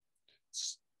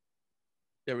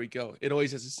There we go. It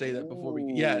always has to say that before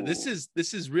we. Yeah, this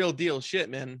Ooh. is real deal shit,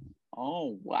 man.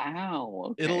 Oh,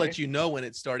 wow. Okay. It'll let you know when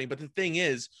it's starting. But the thing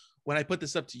is, when I put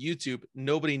this up to YouTube,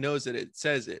 nobody knows that it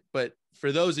says it. But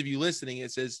for those of you listening,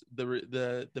 it says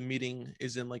the meeting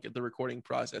is in like the recording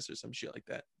process or some shit like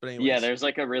that. But anyways, Yeah, there's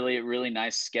like a really, really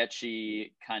nice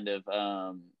sketchy kind of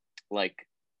like,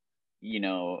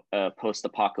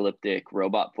 post-apocalyptic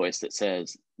robot voice that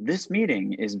says, "This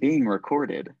meeting is being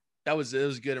recorded." it was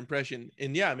a good impression.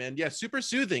 And yeah, man, yeah, super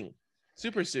soothing.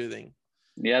 Super soothing.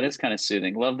 Yeah, it is kind of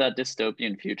soothing. Love that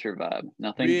dystopian future vibe.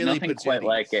 Really Nothing puts you at quite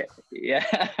like ease. it.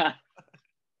 Yeah.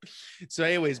 So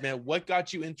anyways, man, what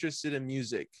got you interested in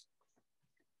music?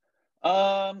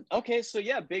 Okay, so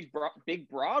yeah, big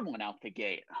broad one out the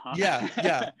gate, huh?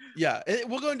 Yeah.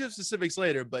 We'll go into specifics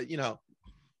later, but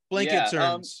blanket Yeah.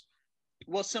 terms.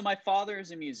 Well, so my father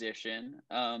is a musician.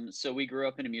 So we grew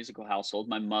up in a musical household.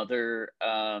 My mother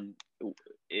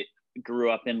it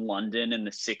grew up in London in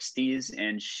the 60s,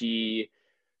 and she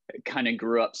kind of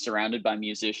grew up surrounded by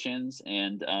musicians,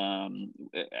 and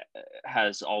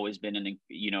has always been a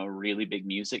really big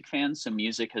music fan. So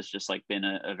music has just like been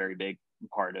a very big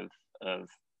part of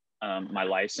my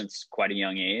life since quite a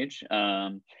young age.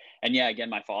 And yeah, again,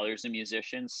 my father's a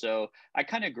musician, so I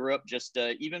kind of grew up just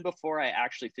even before I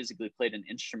actually physically played an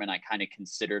instrument, I kind of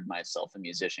considered myself a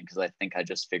musician, because I think I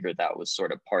just figured that was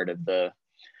sort of part of the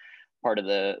part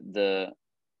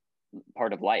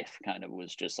of life, kind of,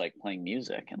 was just like playing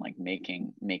music and like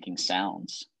making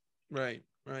sounds. Right.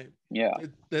 Yeah.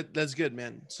 That's good,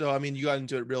 man. So I mean, you got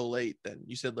into it real late then.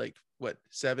 You said like what,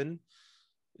 7?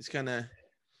 It's kind of.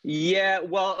 Yeah,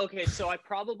 well, okay, so I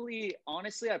probably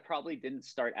didn't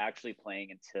start actually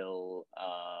playing until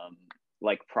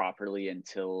like properly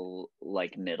until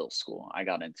like middle school. I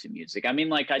got into music. I mean,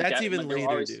 like That's even there were later,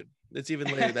 always dude. That's even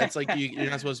later. That's like you're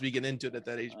not supposed to be getting into it at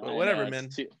that age, but I know whatever, it's man.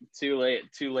 too late,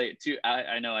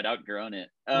 I know I'd outgrown it.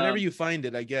 Whenever you find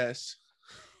it, I guess.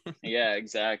 Yeah,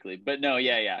 exactly. But no,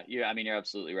 yeah. I mean, you're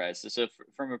absolutely right. So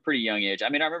from a pretty young age, I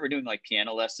mean, I remember doing like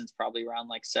piano lessons probably around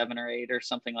like 7 or 8 or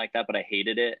something like that, but I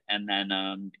hated it. And then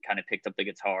kind of picked up the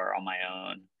guitar on my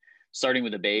own, starting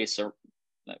with the bass, or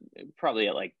probably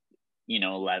at like,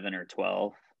 11 or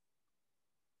 12.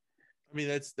 I mean,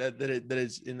 that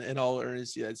is in all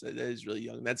earnest. Yeah, that is really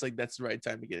young. That's the right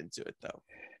time to get into it, though.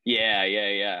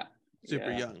 Yeah.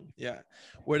 Super young. Yeah.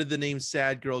 Where did the name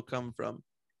Sad Girl come from?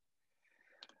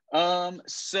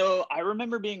 So I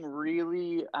remember I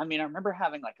remember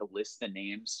having like a list of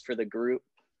names for the group,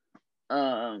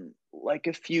 like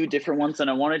a few different ones, and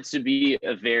I wanted to be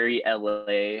a very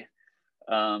LA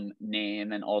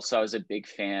name, and also I was a big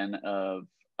fan of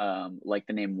like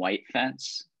the name White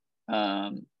Fence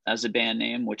as a band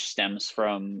name, which stems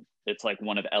from, it's like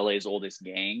one of LA's oldest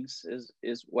gangs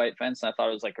is White Fence. And I thought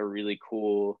it was like a really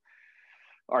cool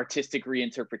artistic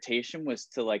reinterpretation, was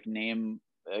to like name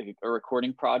a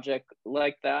recording project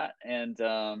like that. And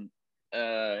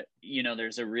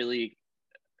there's a really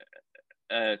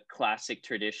classic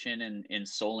tradition in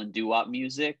soul and doo-wop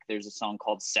music. There's a song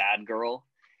called Sad Girl,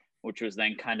 which was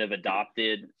then kind of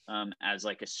adopted as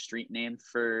like a street name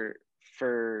for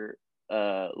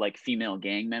like female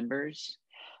gang members.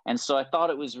 And so I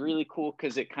thought it was really cool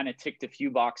because it kind of ticked a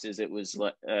few boxes. It was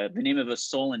the name of a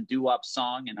soul and doo-wop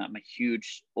song, and I'm a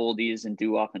huge oldies and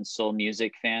doo-wop and soul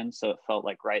music fan, so it felt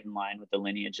like right in line with the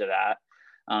lineage of that.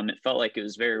 It felt like it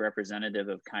was very representative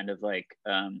of kind of like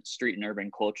street and urban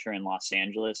culture in Los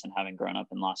Angeles, and having grown up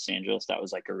in Los Angeles, that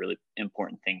was like a really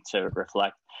important thing to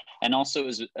reflect. And also it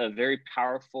was a very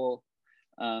powerful,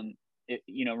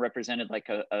 represented like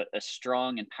a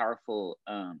strong and powerful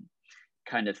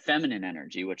kind of feminine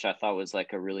energy, which I thought was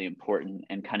like a really important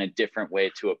and kind of different way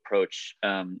to approach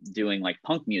doing like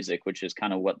punk music, which is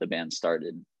kind of what the band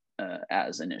started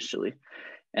as initially.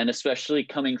 And especially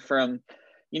coming from,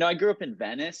 I grew up in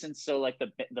Venice, and so like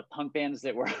the punk bands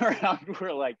that were around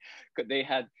were like, they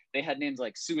had names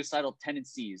like Suicidal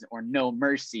Tendencies or No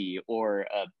Mercy or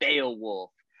Beowulf,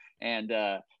 and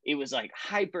it was like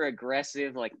hyper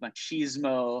aggressive, like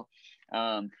machismo.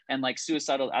 And like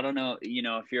Suicidal, I don't know,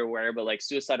 if you're aware, but like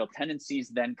Suicidal Tendencies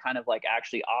then kind of like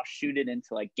actually offshooted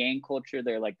into like gang culture.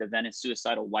 They're like the Venice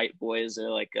Suicidal White Boys. They're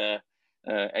like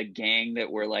a gang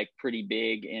that were like pretty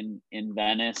big in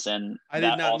Venice, and I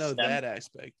did that not all know stemmed. that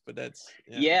aspect, but that's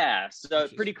Yeah, so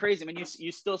pretty crazy. I mean,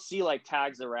 you still see like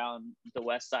tags around the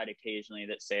West Side occasionally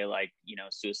that say like,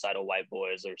 Suicidal White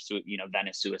Boys, or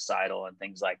Venice Suicidal and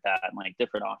things like that, and like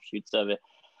different offshoots of it.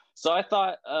 So I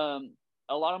thought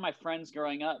a lot of my friends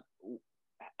growing up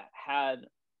had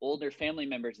older family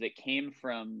members that came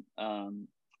from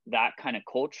that kind of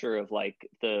culture of like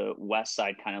the West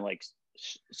Side kind of like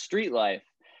street life.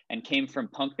 and came from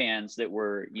punk bands that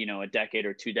were, you know, a decade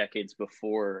or 2 decades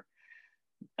before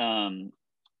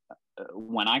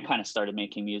when I kind of started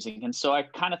making music. And so I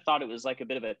kind of thought it was like a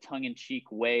bit of a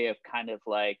tongue-in-cheek way of kind of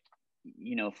like,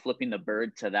 you know, flipping the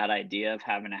bird to that idea of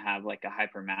having to have like a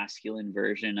hyper masculine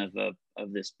version of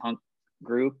this punk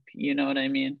group, you know what I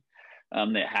mean?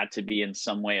 That had to be in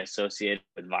some way associated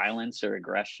with violence or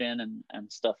aggression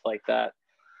and stuff like that.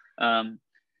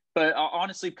 But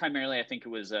honestly, primarily, I think it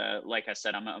was, like I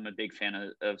said, I'm a big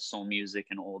fan of soul music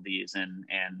and oldies, and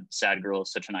 "Sad Girl"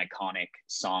 is such an iconic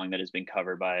song that has been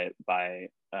covered by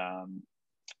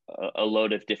a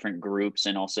load of different groups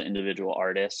and also individual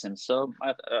artists. And so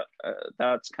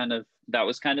that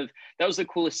was the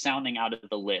coolest sounding out of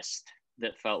the list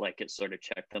that felt like it sort of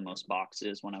checked the most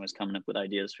boxes when I was coming up with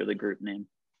ideas for the group name.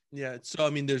 Yeah. So,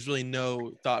 I mean, there's really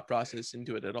no thought process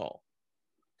into it at all.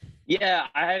 Yeah,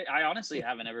 I honestly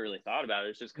haven't ever really thought about it.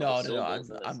 It's just No,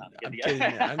 syllables. I'm kidding,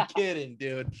 man. I'm kidding,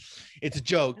 dude. It's a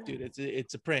joke, dude.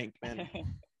 It's a prank, man.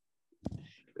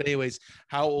 But anyways,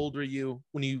 how old were you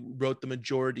when you wrote the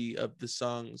majority of the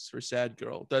songs for "Sad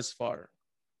Girl" thus far?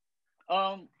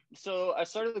 So I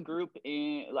started the group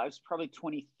I was probably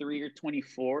 23 or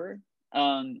 24.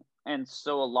 And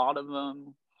so a lot of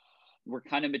them were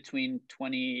kind of between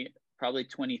probably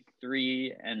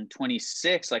 23 and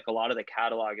 26. Like a lot of the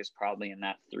catalog is probably in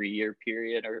that 3-year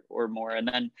period or more. And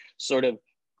then sort of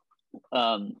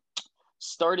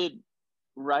started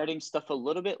writing stuff a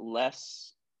little bit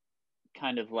less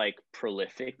kind of like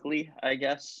prolifically, I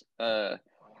guess.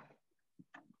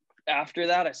 After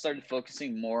that, I started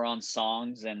focusing more on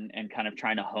songs and kind of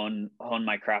trying to hone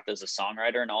my craft as a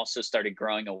songwriter, and also started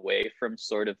growing away from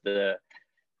sort of the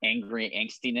angry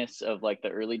angstiness of like the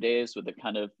early days with the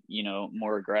kind of, you know,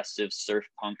 more aggressive surf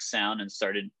punk sound, and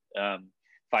started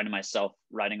finding myself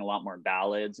writing a lot more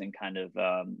ballads and kind of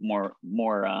more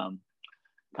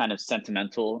kind of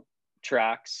sentimental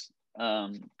tracks.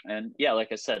 And yeah,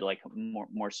 like I said, like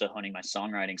more so honing my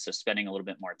songwriting, so spending a little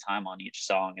bit more time on each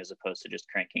song as opposed to just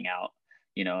cranking out,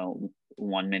 you know,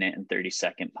 1 minute and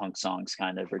 30-second punk songs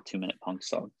kind of, or 2-minute punk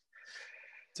songs.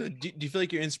 So do you feel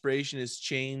like your inspiration has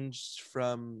changed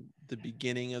from the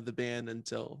beginning of the band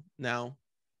until now?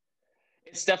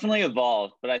 It's definitely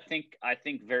evolved, but I think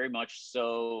very much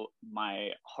so my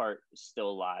heart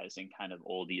still lies in kind of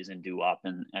oldies and doo-wop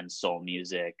and soul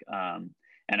music.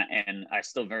 And I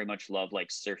still very much love like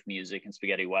surf music and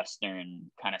spaghetti western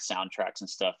kind of soundtracks and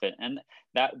stuff. And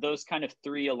that those kind of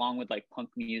three, along with like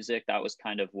punk music, that was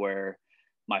kind of where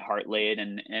my heart laid.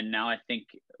 And now I think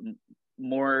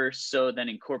more so than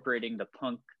incorporating the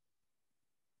punk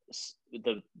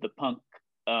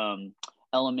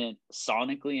element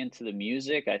sonically into the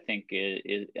music, I think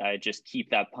I just keep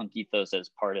that punk ethos as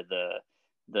part of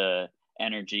the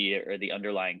energy or the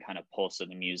underlying kind of pulse of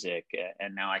the music.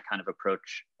 And now I kind of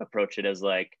approach it as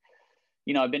like,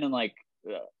 you know, I've been in like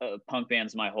punk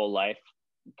bands my whole life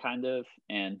kind of,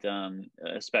 and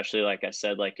especially like I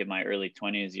said, like in my early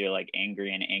 20s, you're like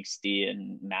angry and angsty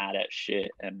and mad at shit,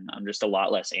 and I'm just a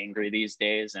lot less angry these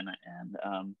days. And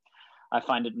I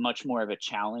find it much more of a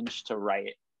challenge to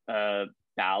write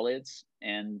ballads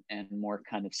and more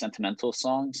kind of sentimental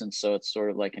songs, and so it's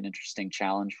sort of like an interesting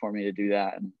challenge for me to do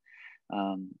that. And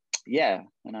yeah,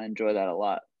 and I enjoy that a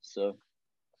lot. So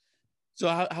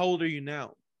how old are you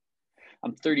now?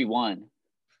 I'm 31.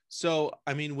 So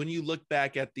I mean, when you look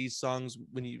back at these songs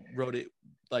when you wrote it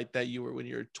like that, you were when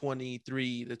you're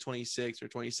 23 to 26 or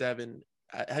 27,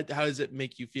 how does it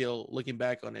make you feel looking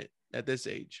back on it at this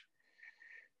age?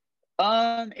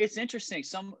 It's interesting.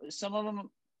 Some of them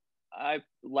I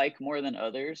like more than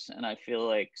others, and I feel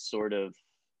like sort of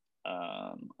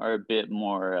are a bit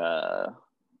more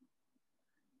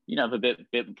you know, have a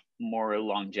bit more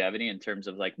longevity in terms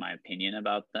of like my opinion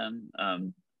about them.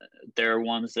 There are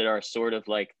ones that are sort of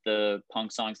like the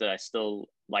punk songs that I still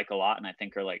like a lot, and I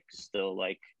think are like still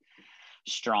like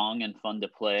strong and fun to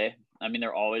play. I mean,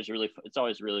 it's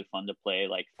always really fun to play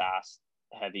like fast,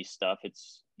 heavy stuff.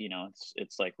 It's, you know,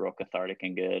 it's like real cathartic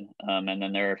and good. And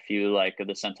then there are a few like of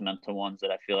the sentimental ones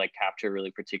that I feel like capture a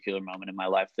really particular moment in my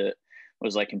life that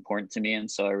was like important to me, and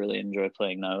so I really enjoy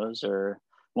playing those. Or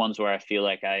ones where I feel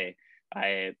like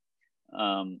I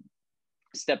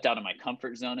stepped out of my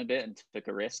comfort zone a bit and took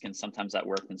a risk, and sometimes that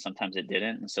worked and sometimes it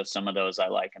didn't. And so some of those I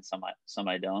like and some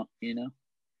I don't, you know?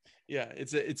 Yeah,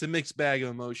 it's a mixed bag of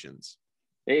emotions.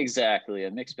 Exactly,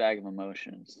 a mixed bag of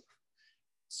emotions.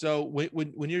 So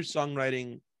when you're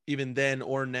songwriting, even then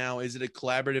or now, is it a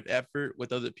collaborative effort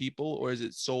with other people, or is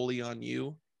it solely on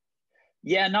you?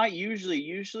 Yeah, not usually.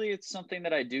 Usually it's something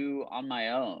that I do on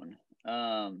my own.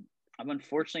 I'm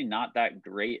unfortunately not that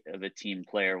great of a team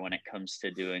player when it comes to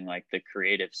doing like the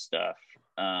creative stuff.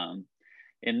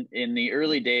 In the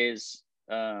early days,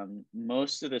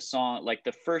 most of the song, like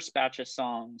the first batch of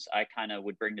songs, I kind of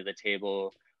would bring to the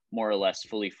table more or less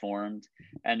fully formed,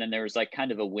 and then there was like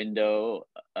kind of a window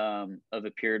of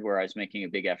a period where I was making a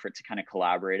big effort to kind of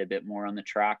collaborate a bit more on the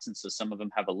tracks, and so some of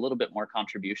them have a little bit more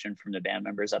contribution from the band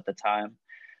members at the time,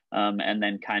 and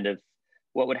then kind of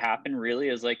what would happen really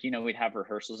is like, you know, we'd have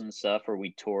rehearsals and stuff, or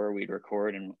we'd tour, we'd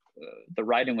record, and the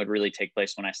writing would really take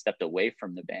place when I stepped away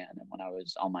from the band and when I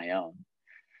was on my own.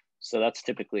 So that's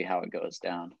typically how it goes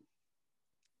down.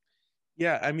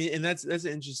 Yeah, I mean, and that's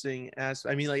an interesting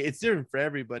aspect. I mean, like, it's different for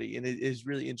everybody, and it is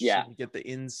really interesting to get the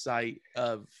insight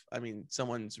of, I mean,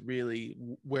 someone's really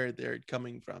where they're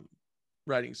coming from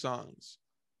writing songs.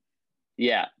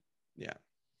 Yeah,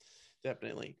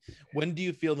 definitely. When do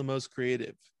you feel the most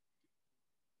creative?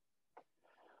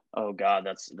 Oh God,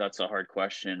 that's a hard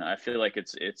question. I feel like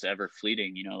it's ever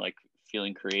fleeting, you know, like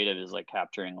feeling creative is like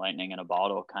capturing lightning in a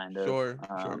bottle, kind of. Sure.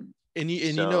 And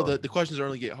you know, the questions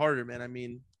only get harder, man. I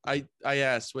mean, I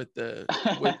asked with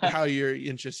how you're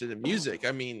interested in music.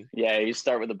 I mean, yeah, you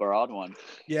start with the broad one.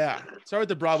 Yeah, start with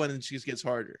the broad one, and it just gets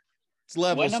harder. It's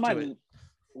levels to it.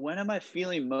 When am I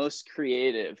feeling most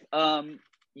creative?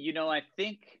 You know, I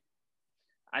think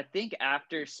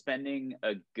after spending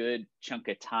a good chunk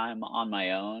of time on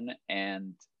my own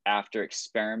and after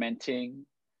experimenting,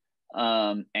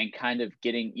 and kind of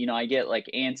getting, you know, I get like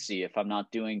antsy if I'm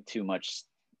not doing too much,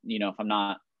 you know,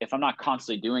 if I'm not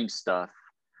constantly doing stuff.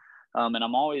 And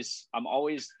I'm always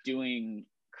doing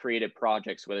creative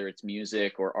projects, whether it's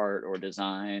music or art or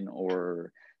design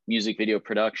or music video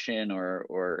production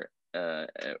or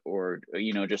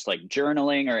you know, just like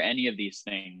journaling or any of these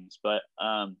things, but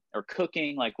or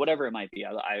cooking, like whatever it might be.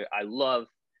 I love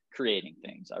creating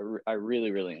things. I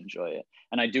really, really enjoy it,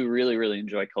 and I do really, really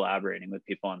enjoy collaborating with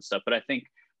people on stuff. But I think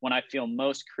when I feel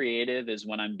most creative is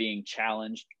when I'm being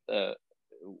challenged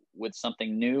with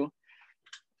something new,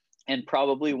 and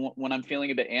probably when I'm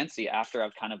feeling a bit antsy after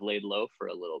I've kind of laid low for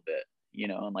a little bit, you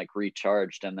know, and like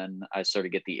recharged, and then I sort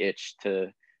of get the itch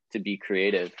to be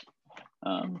creative.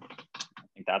 I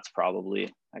think that's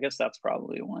probably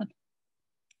one.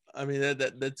 I mean,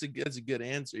 that's a good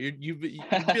answer. You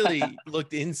really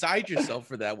looked inside yourself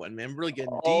for that one, man. Really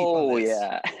getting deep. Oh on this.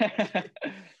 Yeah.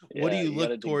 What do you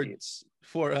look towards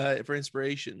for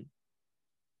inspiration?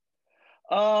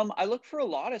 I look for a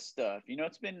lot of stuff. You know,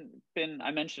 it's been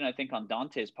I mentioned, I think on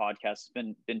Dante's podcast,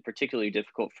 it's been particularly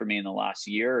difficult for me in the last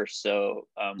year or so.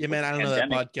 Yeah, man, I don't know that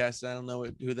podcast. I don't know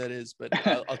who that is, but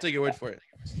I'll take your word for it.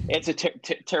 It's a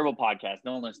terrible podcast.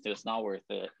 No one listens to it. It's not worth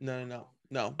it. No,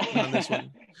 not on this one.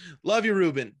 Love you,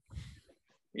 Ruben.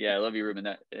 Yeah, I love you, Ruben.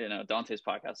 That, you know, Dante's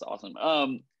podcast is awesome.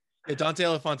 Yeah, Dante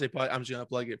Elefante pod. I'm just gonna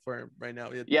plug it for him right now.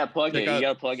 Yeah, plug it. You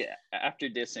gotta plug it after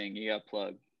dissing. You gotta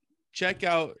plug. Check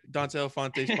out Dante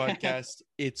Elefante's podcast.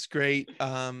 It's great.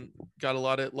 Got a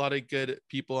lot of good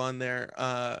people on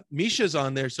there. Misha's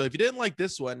on there. So if you didn't like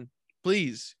this one,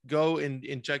 please go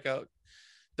and check out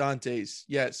Dante's.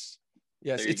 Yes.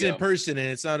 It's in person and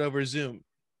it's not over Zoom.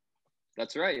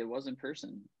 That's right. It was in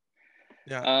person.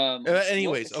 Yeah.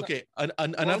 Anyways, okay.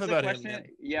 Enough about him. Man.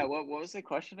 Yeah. What was the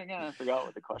question again? I forgot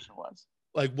what the question was.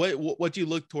 Like what do you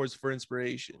look towards for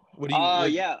inspiration? What do you?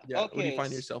 Okay. What do you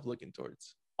find yourself looking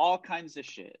towards? All kinds of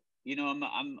shit. You know,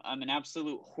 I'm an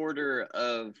absolute hoarder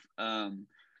of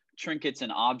trinkets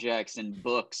and objects and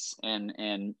books and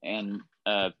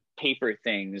paper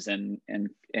things and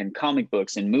comic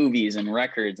books and movies and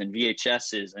records and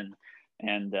VHSs and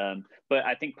but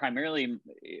I think primarily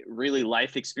really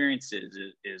life experiences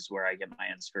is where I get my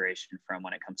inspiration from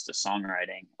when it comes to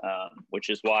songwriting,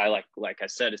 which is why like I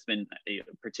said, it's been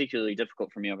particularly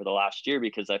difficult for me over the last year,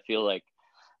 because I feel like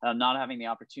not having the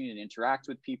opportunity to interact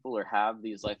with people or have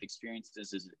these life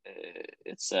experiences is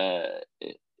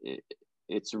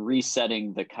it's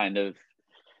resetting the kind of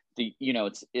the, you know,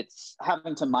 it's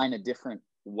having to mine a different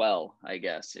well, I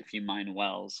guess, if you mine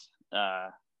wells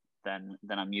than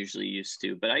I'm usually used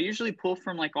to. But I usually pull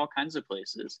from like all kinds of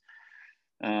places.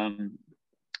 A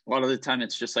lot of the time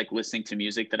it's just like listening to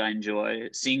music that I enjoy.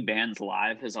 Seeing bands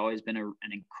live has always been an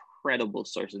incredible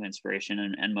source of inspiration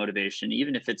and motivation,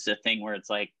 even if it's a thing where it's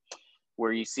like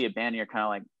where you see a band and you're kind of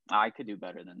like, I could do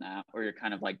better than that, or you're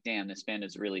kind of like, damn, this band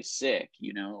is really sick,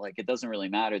 you know, like it doesn't really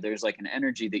matter. There's like an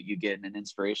energy that you get and an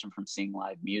inspiration from seeing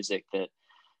live music that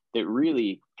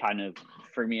really kind of,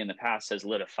 for me in the past, has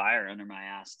lit a fire under my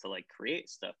ass to like create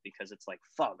stuff, because it's like,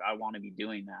 fuck, I want to be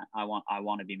doing that. I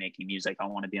want to be making music. I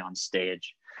want to be on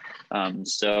stage.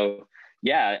 So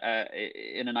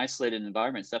in an isolated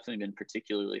environment, it's definitely been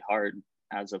particularly hard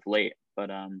as of late,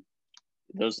 but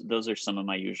those are some of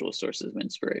my usual sources of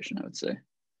inspiration, I would say.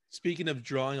 Speaking of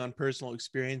drawing on personal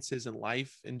experiences in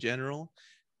life in general,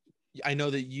 I know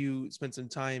that you spent some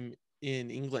time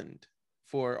in England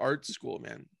for art school,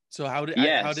 man. So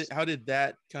Yes. how did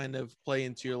that kind of play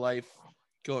into your life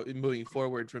moving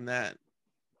forward from that?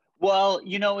 Well,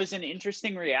 you know, it was an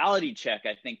interesting reality check,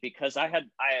 I think, because I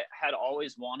had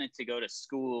always wanted to go to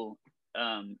school,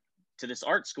 to this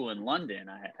art school in London.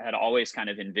 I had always kind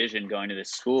of envisioned going to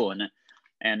this school,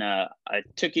 and I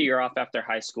took a year off after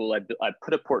high school. I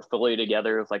put a portfolio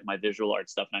together of like my visual art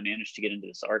stuff, and I managed to get into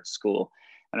this art school.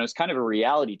 And it was kind of a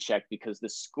reality check because the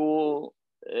school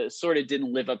sort of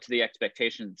didn't live up to the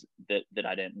expectations that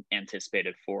I'd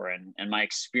anticipated for, and my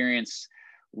experience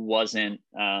wasn't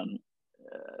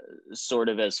sort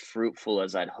of as fruitful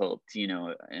as I'd hoped, you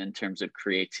know, in terms of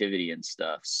creativity and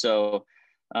stuff. So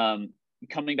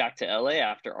coming back to LA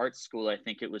after art school, I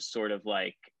think it was sort of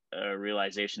like a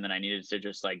realization that I needed to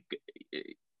just like,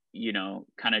 you know,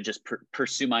 kind of just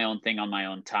pursue my own thing on my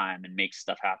own time and make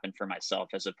stuff happen for myself,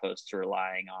 as opposed to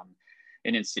relying on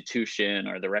an institution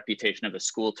or the reputation of a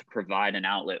school to provide an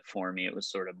outlet for me. It was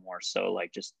sort of more so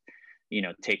like just, you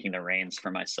know, taking the reins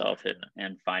for myself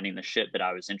and finding the shit that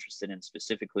I was interested in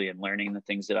specifically, and learning the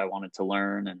things that I wanted to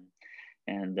learn,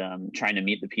 and trying to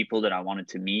meet the people that I wanted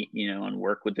to meet, you know, and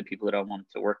work with the people that I wanted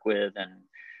to work with,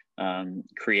 and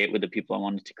create with the people I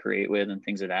wanted to create with, and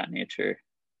things of that nature.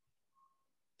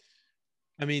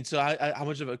 I mean, so how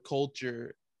much of a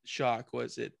culture shock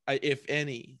was it, if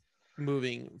any,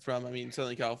 moving from, I mean,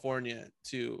 Southern California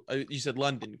to, you said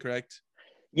London, correct?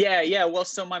 Yeah. Well,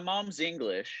 so my mom's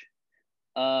English.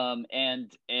 And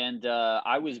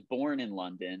I was born in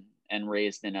London and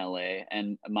raised in LA,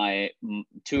 and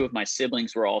two of my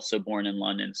siblings were also born in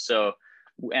London. So,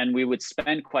 and we would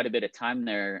spend quite a bit of time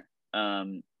there,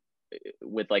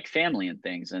 with like family and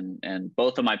things. And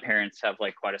both of my parents have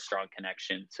like quite a strong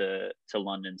connection to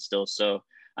London still. So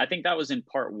I think that was in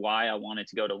part why I wanted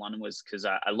to go to London, was because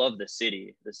I love the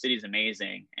city. The city's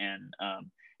amazing. And,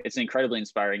 it's an incredibly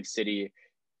inspiring city.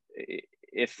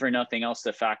 If for nothing else,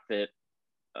 the fact that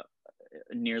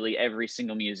nearly every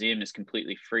single museum is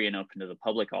completely free and open to the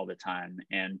public all the time.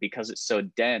 And because it's so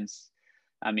dense,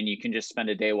 I mean, you can just spend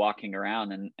a day walking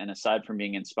around, and aside from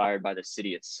being inspired by the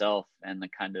city itself and the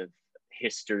kind of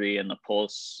history and the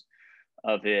pulse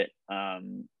of it,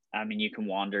 I mean, you can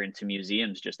wander into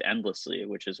museums just endlessly,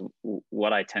 which is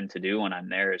what I tend to do when I'm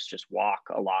there, is just walk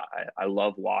a lot. I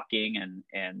love walking,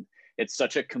 and it's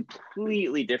such a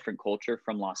completely different culture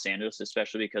from Los Angeles,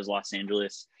 especially because Los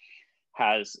Angeles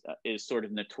is sort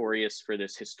of notorious for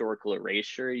this historical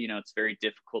erasure. You know, it's very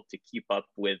difficult to keep up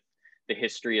with the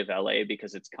history of LA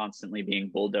because it's constantly being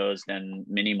bulldozed and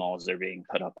mini malls are being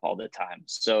put up all the time.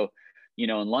 So, you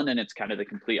know, in London, it's kind of the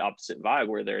complete opposite vibe,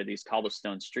 where there are these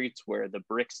cobblestone streets where the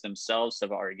bricks themselves have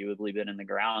arguably been in the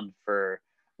ground for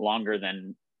longer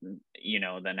than, you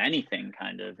know, than anything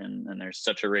kind of. And there's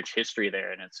such a rich history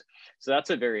there. And so that's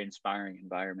a very inspiring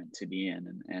environment to be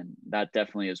in. And that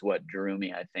definitely is what drew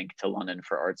me, I think, to London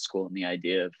for art school, and the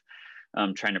idea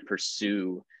of trying to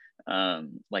pursue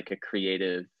like a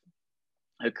creative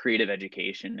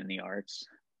education in the arts.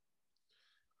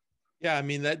 Yeah, I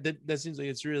mean, that seems like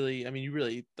it's really, I mean, you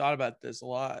really thought about this a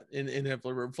lot and have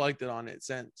reflected on it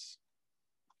since,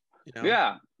 you know?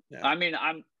 Yeah. I mean,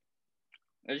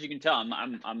 as you can tell,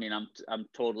 I'm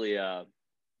totally I'm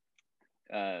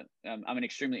an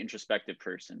extremely introspective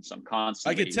person, so I'm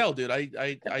constantly. I could tell, dude.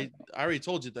 I already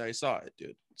told you that I saw it,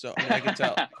 dude. So I mean, I can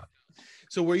tell.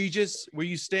 So were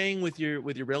you staying with your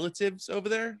relatives over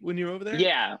there when you were over there?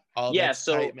 Yeah. Oh, yeah. That's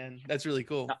so tight, man. That's really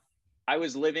cool. I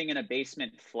was living in a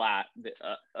basement flat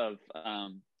of a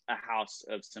house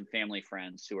of some family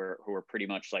friends who are pretty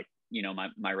much like, you know,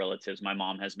 my relatives. My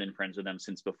mom has been friends with them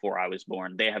since before I was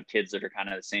born. They have kids that are kind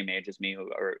of the same age as me, who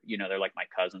are, you know, they're like my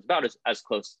cousins, about as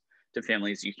close to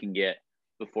family as you can get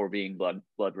before being blood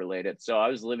related. So I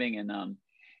was living in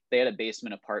they had a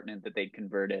basement apartment that they'd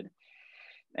converted,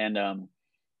 and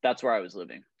that's where I was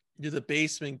living. You're the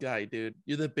basement guy, dude.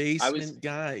 You're the basement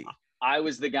guy. I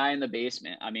was the guy in the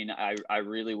basement. I mean, I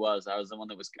really was. I was the one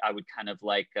that I would kind of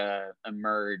like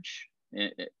emerge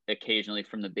occasionally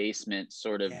from the basement,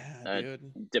 sort of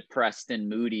depressed and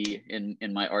moody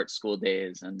in my art school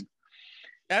days. And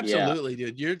absolutely,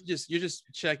 dude. You're just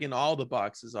checking all the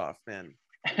boxes off, man.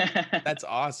 That's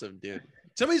awesome, dude.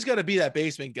 Somebody's got to be that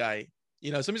basement guy.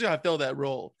 You know, somebody's got to fill that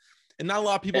role. And not a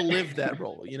lot of people live that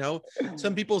role, you know.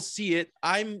 Some people see it.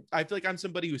 I feel like I'm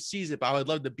somebody who sees it, but I would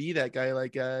love to be that guy.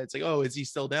 Like, it's like, oh, is he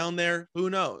still down there?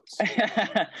 Who knows?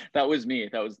 That was me.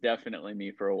 That was definitely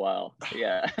me for a while.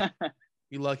 Yeah.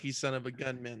 You lucky son of a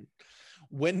gun, man.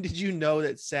 When did you know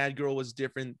that Sad Girl was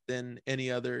different than any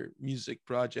other music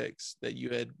projects that you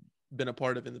had been a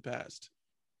part of in the past?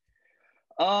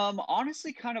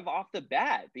 Honestly, kind of off the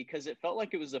bat, because it felt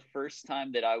like it was the first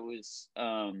time that I was,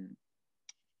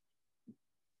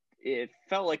 it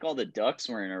felt like all the ducks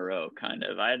were in a row, kind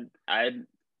of. I'd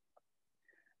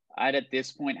at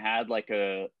this point had like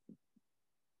a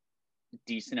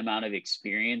decent amount of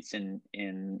experience in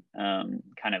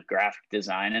kind of graphic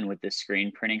design and with the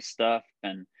screen printing stuff.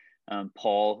 And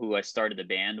Paul, who I started the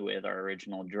band with, our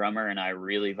original drummer, and I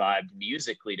really vibed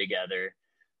musically together,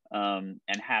 and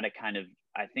had a kind of,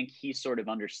 I think he sort of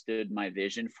understood my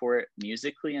vision for it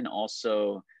musically, and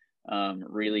also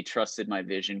really trusted my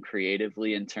vision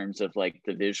creatively in terms of like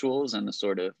the visuals and the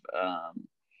sort of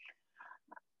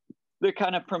the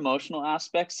kind of promotional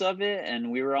aspects of it.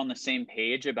 And we were on the same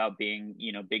page about being,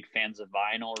 you know, big fans of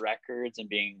vinyl records and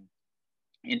being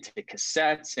into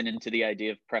cassettes and into the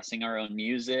idea of pressing our own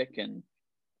music and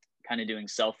kind of doing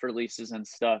self-releases and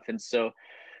stuff. And so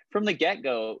from the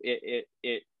get-go, it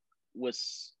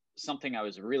was something I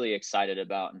was really excited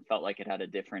about and felt like it had a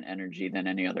different energy than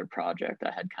any other project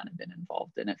I had kind of been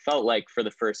involved in. It felt like for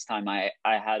the first time I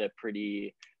had a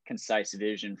pretty concise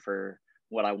vision for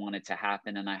what I wanted to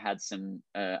happen, and I had some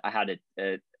I had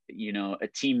a you know, a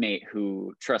teammate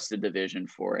who trusted the vision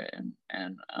for it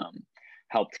and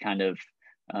helped kind of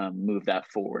move that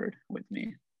forward with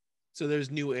me. So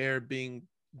there's new air being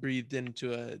breathed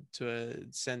into a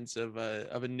sense of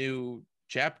a new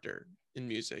chapter in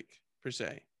music per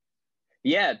se.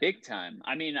 Yeah, big time.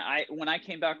 I mean, when I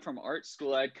came back from art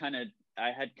school, I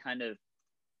had kind of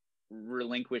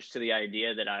relinquished to the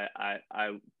idea that I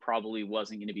probably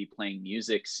wasn't going to be playing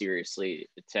music seriously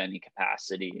to any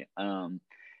capacity,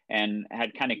 and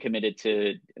had kind of committed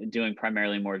to doing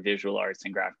primarily more visual arts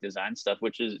and graphic design stuff,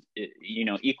 which is, you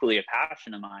know, equally a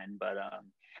passion of mine. But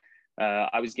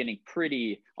I was getting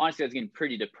pretty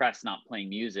depressed not playing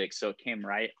music, so it came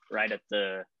right at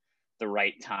the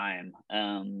right time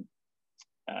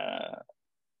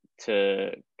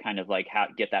to kind of like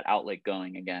get that outlet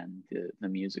going again, the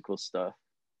musical stuff.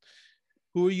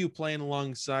 Who are you playing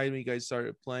alongside when you guys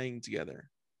started playing together?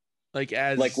 Like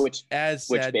as which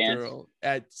Sad band? Girl,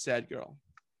 at Sad Girl.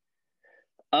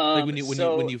 Like when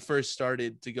you first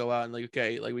started to go out and like,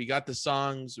 okay, like we got the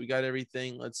songs, we got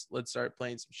everything. Let's start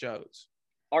playing some shows.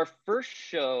 Our first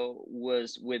show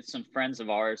was with some friends of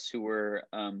ours who were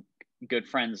good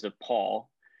friends of Paul,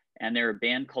 and they're a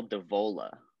band called Devola,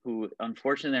 who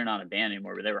unfortunately they're not a band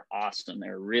anymore, but they were awesome. They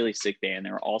were a really sick band.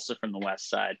 They were also from the West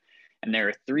Side, and they're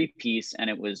a 3-piece, and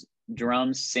it was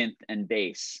drums, synth, and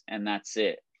bass, and that's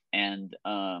it. And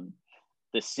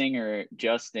the singer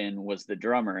Justin was the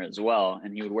drummer as well,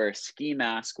 and he would wear a ski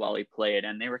mask while he played,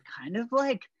 and they were kind of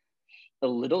like a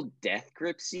little Death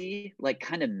Gripsy, like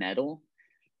kind of metal.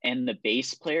 And the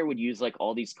bass player would use like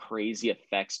all these crazy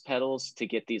effects pedals to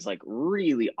get these like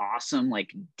really awesome,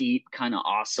 like deep kind of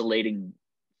oscillating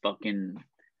fucking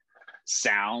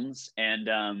sounds.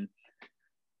 And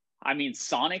I mean,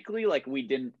 sonically, like we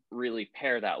didn't really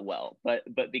pair that well, but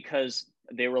because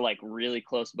they were like really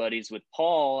close buddies with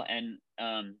Paul, and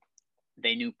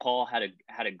they knew Paul had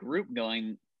a group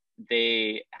going.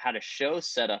 They had a show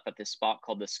set up at this spot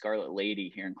called the Scarlet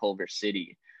Lady here in Culver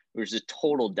City. It was a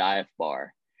total dive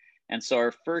bar. And so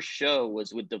our first show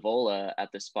was with Devola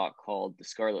at the spot called the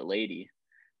Scarlet Lady,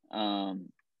 the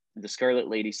Scarlet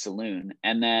Lady Saloon.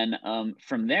 And then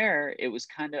from there, it was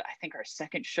kind of, I think our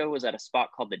second show was at a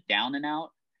spot called the Down and Out,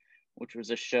 which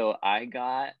was a show I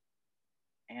got.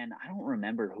 And I don't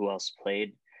remember who else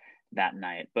played that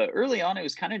night. But early on, it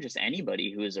was kind of just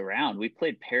anybody who was around. We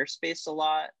played Pair Space a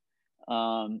lot.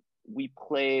 We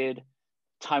played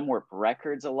Time Warp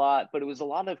Records a lot, but it was a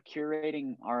lot of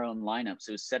curating our own lineups.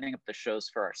 It was setting up the shows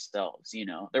for ourselves. You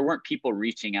know, there weren't people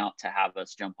reaching out to have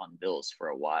us jump on bills for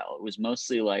a while. It was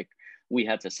mostly like we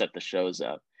had to set the shows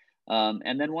up.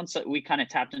 And then once we kind of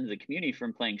tapped into the community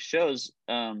from playing shows,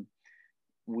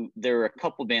 there were a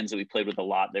couple bands that we played with a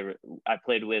lot. I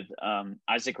played with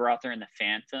Isaac Rother and the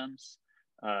Phantoms,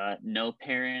 No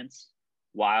Parents,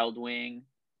 Wild Wing.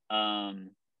 I'm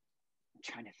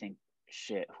trying to think.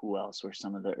 Shit, who else were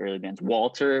some of the early bands?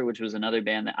 Walter, which was another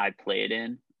band that I played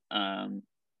in. And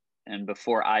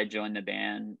before I joined the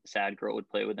band, Sad Girl would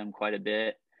play with them quite a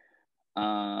bit.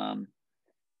 Who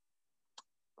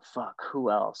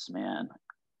else, man?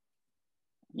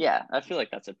 Yeah, I feel like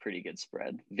that's a pretty good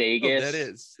spread. Vegas. Oh,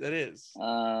 that is.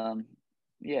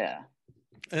 Yeah.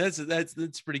 And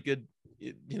that's pretty good,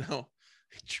 you know,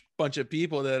 bunch of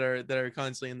people that are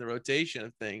constantly in the rotation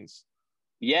of things.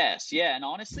 Yes, yeah, and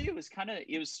honestly, it was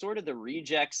sort of the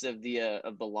rejects of the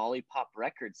lollipop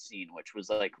record scene, which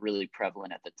was like really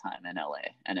prevalent at the time in LA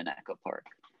and in Echo Park.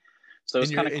 So it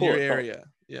was kind of in your cool. It felt area.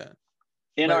 Yeah.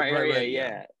 in our area, Right.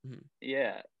 Yeah. yeah, Mhm.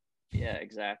 yeah, yeah,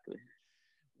 exactly.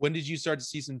 When did you start to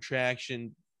see some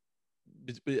traction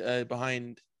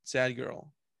behind Sad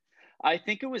Girl? I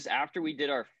think it was after we did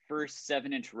our first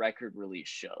 7-inch record release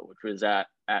show, which was at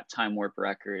Time Warp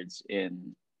Records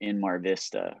in Mar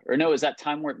Vista, or no, it was at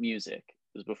Time Warp Music.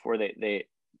 It was before they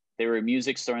were a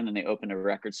music store and then they opened a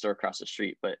record store across the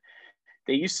street. But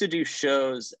they used to do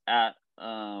shows at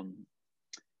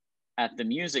the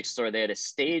music store. They had a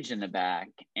stage in the back,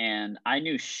 and I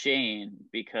knew Shane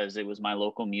because it was my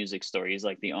local music store. He's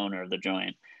like the owner of the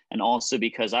joint, and also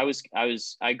because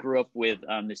I grew up with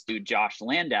this dude Josh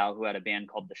Landau, who had a band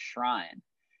called The Shrine,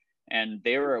 and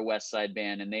they were a West Side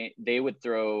band, and they would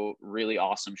throw really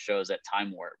awesome shows at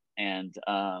Time Warp. And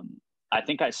I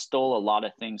think I stole a lot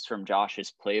of things from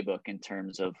Josh's playbook in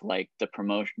terms of like the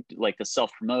promotion, like the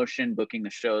self promotion, booking the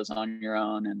shows on your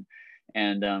own,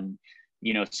 and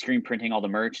you know, screen printing all the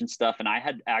merch and stuff. And I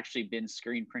had actually been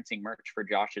screen printing merch for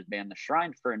Josh's band, The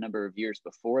Shrine, for a number of years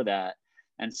before that.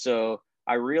 And so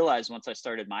I realized once I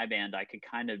started my band, I could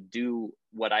kind of do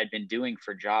what I'd been doing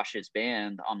for Josh's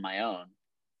band on my own.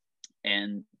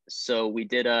 And so what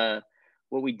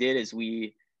we did is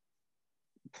we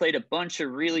played a bunch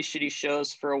of really shitty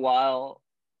shows for a while,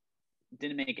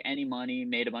 didn't make any money,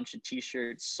 made a bunch of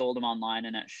t-shirts, sold them online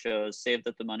and at shows, saved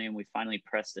up the money, and we finally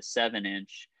pressed a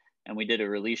 7-inch, and we did a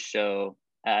release show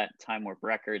at Time Warp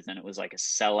Records, and it was like a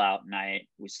sellout night.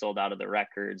 We sold out of the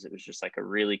records. It was just like a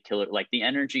really killer, like the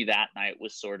energy that night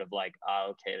was sort of like,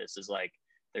 oh, okay, this is like,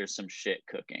 there's some shit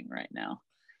cooking right now.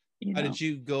 You How know? did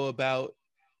you go about,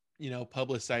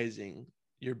 publicizing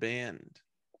your band?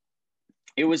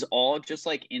 It was all just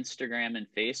like Instagram and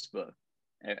Facebook.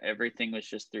 Everything was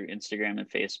just through Instagram and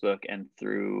Facebook, and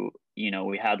through,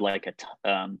 we had like a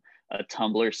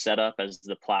Tumblr set up as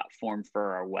the platform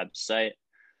for our website,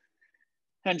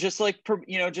 and just like,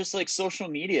 just like social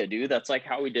media, dude. That's like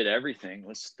how we did everything,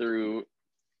 was through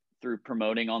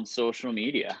promoting on social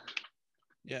media.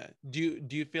 Yeah. Do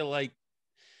you feel like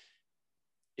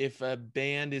if a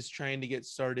band is trying to get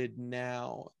started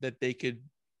now, that they could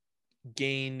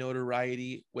gain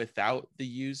notoriety without the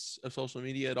use of social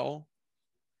media at all?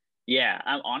 Yeah,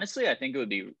 honestly, I think it would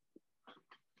be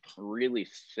really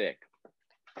sick.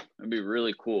 It'd be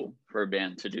really cool for a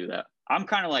band to do that. I'm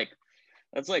kind of like,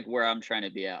 that's like where I'm trying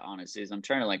to be at, honestly, is I'm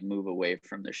trying to like move away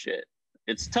from the shit.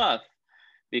 It's tough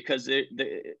because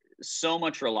so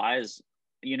much relies,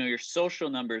 your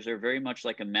social numbers are very much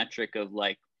like a metric of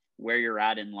like where you're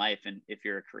at in life, and if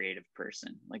you're a creative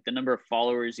person, like the number of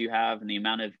followers you have and the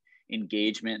amount of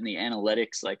engagement and the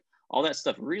analytics, like all that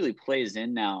stuff really plays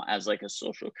in now as like a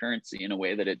social currency in a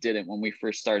way that it didn't when we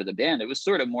first started the band. It was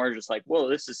sort of more just like, whoa,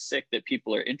 this is sick that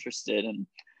people are interested in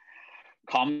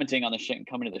commenting on the shit and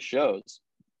coming to the shows.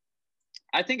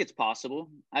 I think it's possible.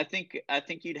 I think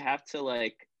you'd have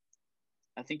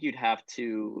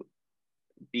to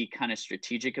be kind of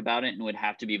strategic about it, and would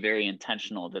have to be very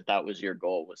intentional that was your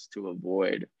goal, was to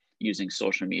avoid using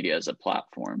social media as a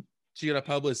platform. So you got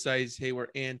to publicize, hey, we're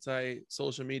anti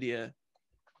social media.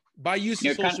 By use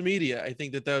of social media, I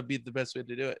think that would be the best way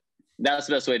to do it. That's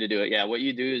the best way to do it. Yeah. What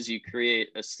you do is you create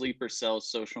a Sleeper Cell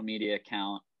social media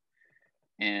account,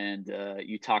 and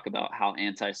you talk about how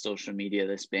anti-social media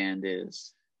this band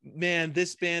is. Man,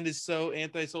 this band is so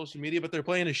anti-social media, but they're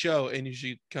playing a show, and you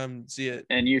should come see it.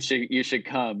 And you should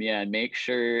come, yeah, and make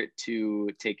sure to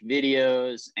take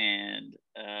videos and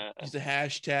use a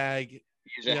hashtag.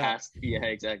 Yeah,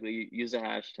 exactly. Use a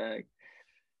hashtag.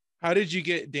 How did you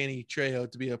get Danny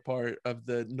Trejo to be a part of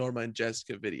the Norma and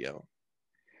Jessica video?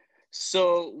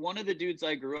 So one of the dudes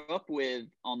I grew up with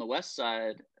on the West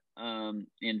Side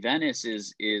in Venice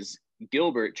is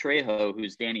Gilbert Trejo,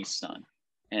 who's Danny's son.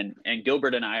 And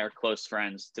Gilbert and I are close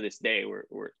friends to this day.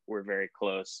 We're very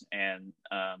close, and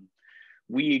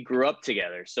we grew up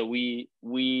together. So we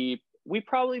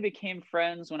probably became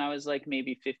friends when I was like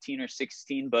maybe 15 or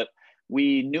 16, but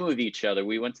we knew of each other.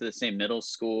 We went to the same middle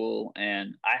school,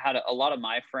 and I had a lot of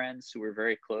my friends who were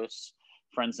very close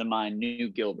friends of mine knew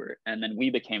Gilbert, and then we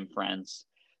became friends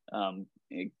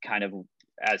kind of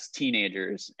as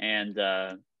teenagers, and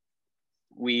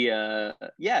we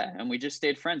just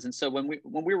stayed friends. And so when we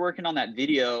were working on that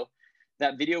video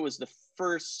was the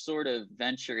first sort of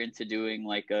venture into doing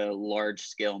like a large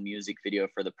scale music video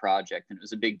for the project, and it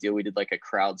was a big deal. We did like a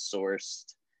crowdsourced,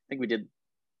 I think we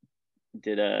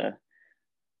did a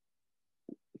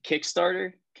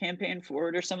Kickstarter campaign for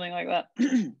it or something like that.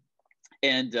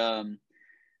 And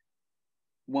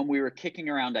when we were kicking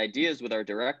around ideas with our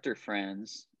director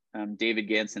friends, David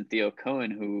Gantz and Theo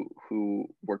Cohen, who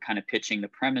were kind of pitching the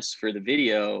premise for the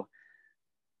video,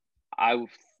 I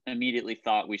immediately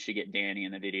thought we should get Danny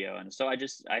in the video. And so I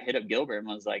hit up Gilbert and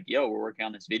was like, yo, we're working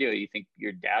on this video. You think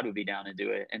your dad would be down to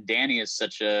do it? And Danny is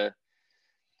such a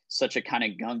kind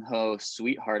of gung-ho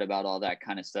sweetheart about all that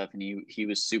kind of stuff. And he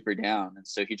was super down. And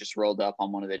so he just rolled up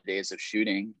on one of the days of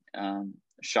shooting,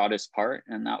 shot his part,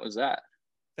 and that was that.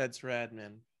 That's rad,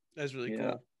 man. That's really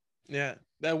cool. Yeah,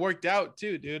 that worked out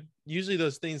too, dude. Usually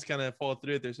those things kind of fall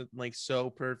through if there's something like so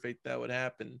perfect that would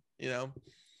happen, you know?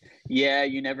 Yeah,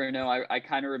 you never know. I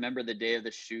kind of remember the day of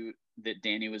the shoot that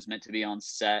Danny was meant to be on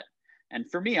set. And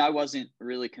for me, I wasn't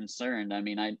really concerned. I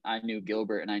mean, I knew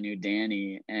Gilbert and I knew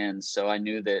Danny. And so I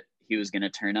knew that he was going to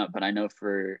turn up. But I know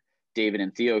for David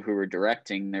and Theo, who were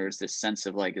directing, there was this sense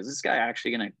of like, is this guy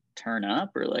actually going to turn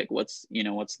up? Or like, what's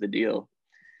the deal?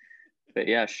 But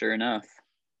yeah, sure enough.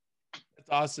 That's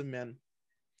awesome, man.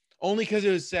 Only because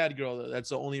it was Sad Girl, though. That's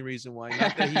the only reason why.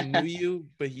 Not that he knew you,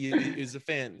 but he was a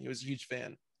fan. He was a huge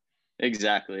fan.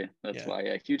 Exactly. That's why.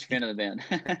 Yeah, huge fan of the band.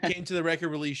 Came to the record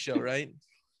release show, right?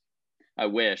 I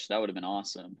wish. That would have been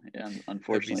awesome. Yeah,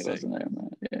 unfortunately, wasn't there. But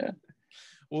yeah.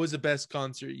 What was the best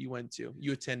concert you went to?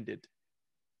 You attended?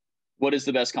 What is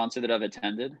the best concert that I've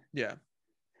attended? Yeah.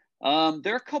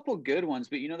 There are a couple good ones,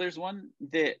 but there's one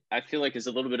that I feel like is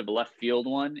a little bit of a left field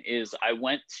one. Is I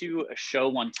went to a show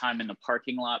one time in the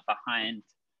parking lot behind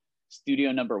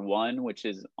Studio Number 1, which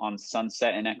is on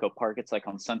Sunset and Echo Park. It's like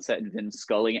on Sunset and Vin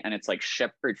Scully, and it's like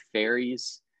Shepard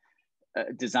Fairey's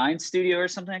design studio or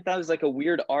something like that. It was like a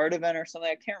weird art event or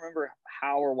something. I can't remember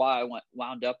how or why I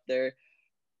wound up there,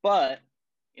 but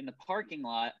in the parking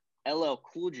lot, LL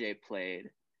Cool J played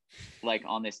like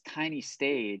on this tiny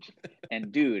stage,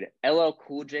 and dude, LL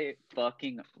Cool J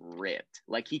fucking ripped.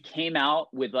 Like he came out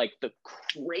with like the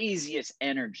craziest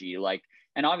energy, like,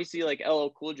 and obviously like LL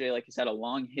Cool J, like he's had a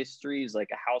long history, he's like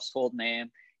a household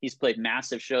name, he's played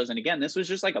massive shows, and again, this was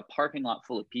just like a parking lot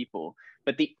full of people,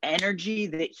 but the energy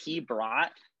that he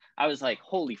brought, I was like,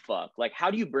 holy fuck, like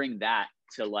how do you bring that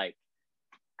every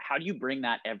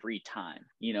time,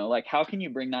 like how can you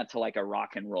bring that to like a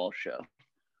rock and roll show?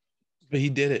 But he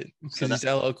did it because he's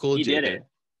LL Cool J. He did it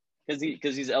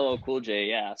because he's LL Cool J.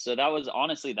 Yeah. So that was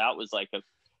like a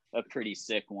pretty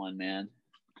sick one, man.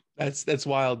 That's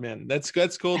wild, man. That's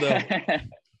cool though.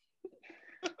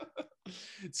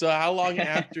 So how long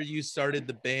after you started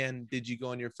the band did you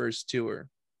go on your first tour?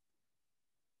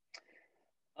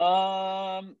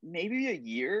 Maybe a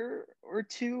year or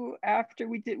two after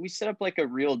we set up like a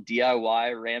real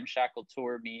DIY ramshackle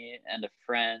tour. Me and a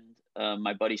friend,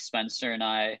 my buddy Spencer, and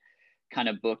I kind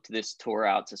of booked this tour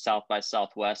out to South by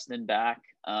Southwest and back.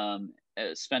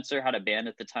 Spencer had a band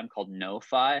at the time called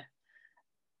No-Fi.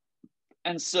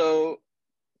 And so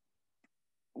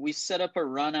we set up a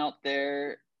run out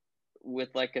there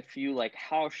with like a few like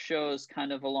house shows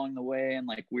kind of along the way and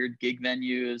like weird gig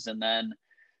venues. And then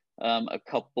a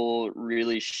couple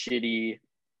really shitty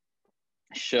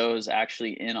shows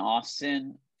actually in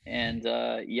Austin. And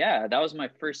that was my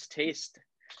first taste,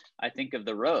 I think, of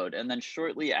the road. And then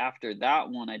shortly after that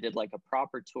one, I did like a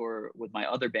proper tour with my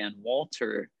other band,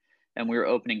 Walter, and we were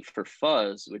opening for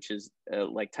Fuzz, which is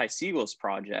like Ty Segall's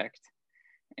project.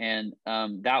 And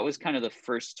that was kind of the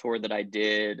first tour that I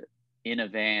did in a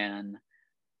van,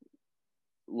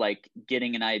 like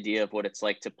getting an idea of what it's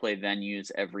like to play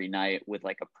venues every night with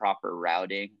like a proper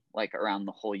routing, like around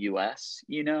the whole US,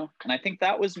 And I think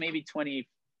that was maybe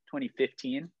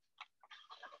 2015.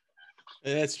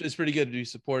 It's pretty good to be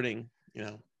supporting,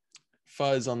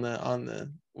 Fuzz on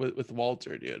the with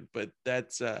Walter, dude. But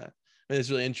that's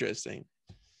really interesting.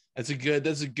 That's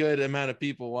a good amount of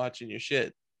people watching your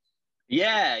shit.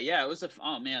 Yeah, it was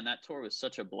oh man, that tour was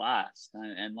such a blast.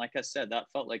 And like I said, that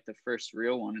felt like the first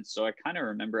real one. And so I kind of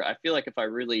remember, I feel like if I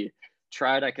really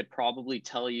tried, I could probably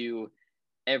tell you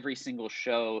every single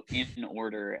show in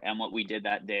order and what we did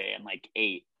that day and like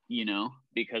 8.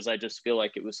 Because I just feel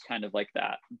like it was kind of like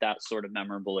that sort of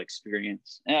memorable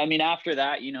experience. And I mean, after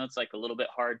that, it's like a little bit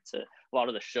hard a lot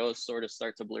of the shows sort of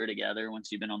start to blur together once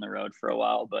you've been on the road for a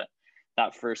while. But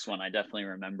that first one, I definitely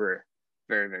remember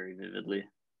very, very vividly.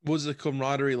 What was the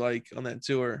camaraderie like on that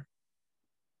tour?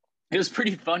 It was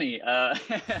pretty funny.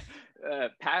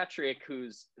 Patrick,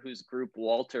 whose group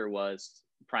Walter was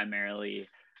primarily,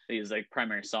 he's like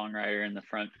primary songwriter and the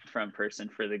front person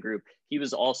for the group. He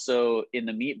was also in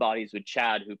the Meat Bodies with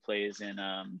Chad, who plays in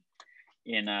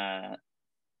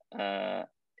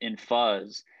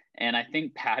Fuzz. And I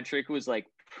think Patrick was like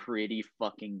pretty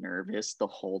fucking nervous the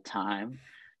whole time.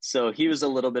 So he was a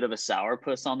little bit of a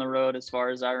sourpuss on the road, as far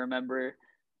as I remember.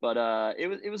 But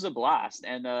it was a blast,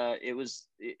 and it was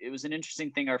an interesting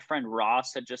thing. Our friend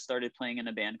Ross had just started playing in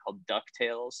a band called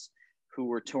DuckTales, who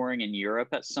were touring in Europe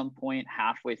at some point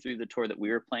halfway through the tour that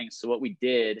we were playing. So what we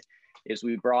did is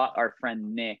we brought our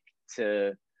friend Nick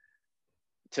to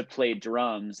play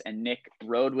drums, and Nick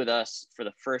rode with us for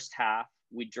the first half.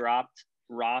 We dropped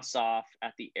Ross off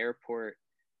at the airport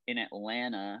in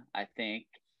Atlanta, I think,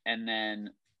 and then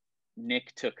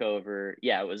Nick took over.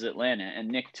 Yeah, it was Atlanta, and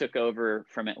Nick took over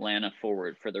from Atlanta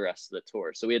forward for the rest of the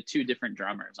tour. So we had 2 different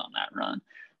drummers on that run,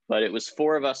 but it was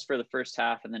 4 of us for the first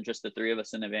half, and then just the 3 of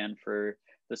us in the van for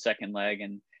the second leg.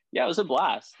 And yeah, it was a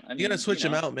blast. I mean, you gotta switch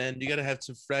them out, man. You gotta have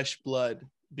some fresh blood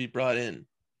be brought in.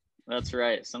 That's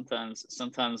right. Sometimes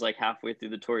like halfway through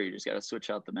the tour, you just gotta switch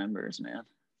out the members, man.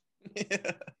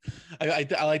 Yeah. I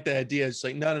like the idea. It's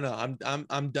like, no,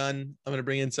 I'm done. I'm gonna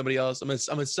bring in somebody else. I'm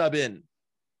gonna sub in.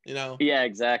 You know? Yeah,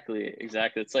 exactly.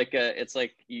 It's like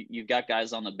you've got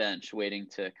guys on the bench waiting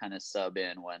to kind of sub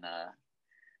in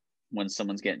when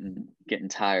someone's getting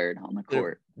tired on the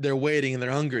court. They're waiting and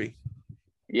they're hungry.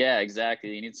 Yeah,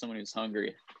 exactly. You need someone who's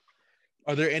hungry.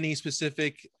 Are there any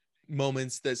specific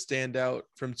moments that stand out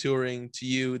from touring to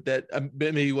you that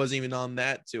maybe wasn't even on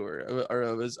that tour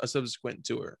or was a subsequent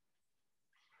tour?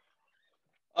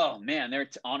 Oh man,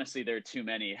 honestly, there are too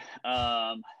many.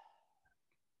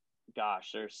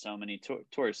 Gosh, there's so many.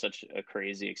 Tour is such a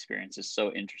crazy experience. It's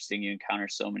so interesting. You encounter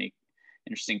so many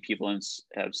interesting people and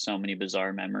have so many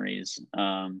bizarre memories.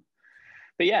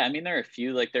 But yeah, I mean, there are a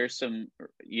few, like there's some,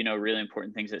 really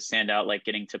important things that stand out, like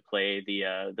getting to play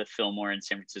the Fillmore in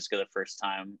San Francisco the first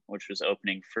time, which was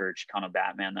opening for Chicano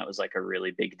Batman. That was like a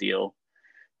really big deal.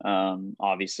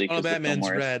 Obviously, Chicano Batman's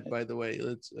rad, by the way.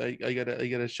 I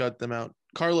gotta shut them out.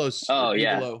 Carlos,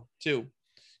 Bigalow, too,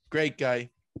 great guy.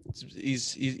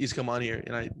 He's come on here,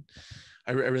 and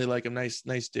I really like him. Nice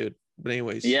dude. But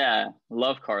anyways, yeah,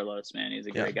 love Carlos, man. He's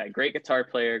a great guy, great guitar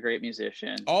player, great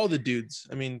musician. All the dudes.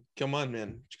 I mean, come on,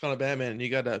 man. Chicano Batman, you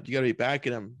gotta be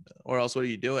backing him, or else what are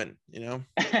you doing? 100%.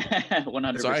 That's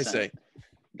what I say.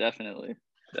 Definitely.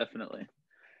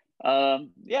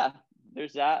 Yeah,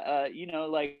 there's that.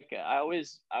 Like I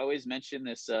always mention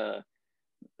this.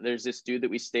 There's this dude that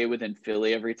we stay with in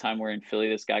Philly every time we're in Philly.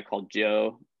 This guy called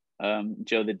Joe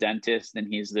the dentist, and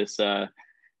he's this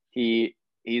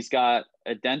he's got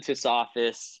a dentist's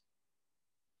office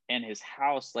and his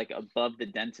house like above the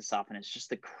dentist's office, and it's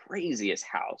just the craziest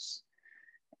house.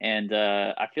 And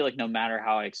I feel like no matter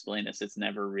how I explain this, it's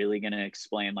never really going to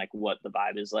explain like what the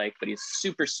vibe is like, but he's a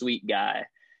super sweet guy,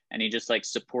 and he just like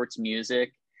supports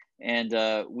music. And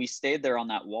we stayed there on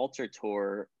that Walter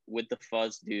tour with the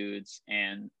Fuzz dudes,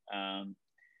 and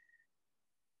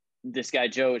this guy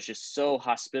Joe is just so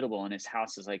hospitable, and his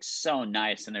house is like so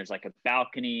nice, and there's like a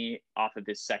balcony off of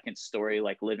his second story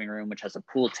like living room, which has a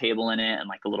pool table in it and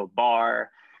like a little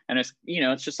bar, and it's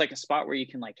it's just like a spot where you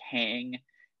can like hang.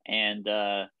 And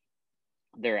there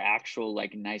are actual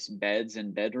like nice beds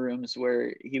and bedrooms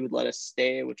where he would let us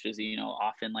stay, which is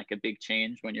often like a big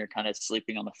change when you're kind of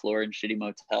sleeping on the floor in shitty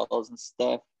motels and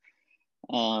stuff.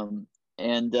 So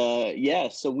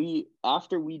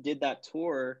after we did that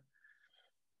tour,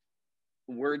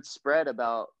 word spread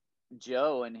about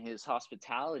Joe and his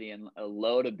hospitality, and a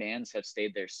load of bands have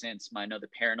stayed there since. I know the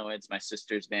Paranoids, my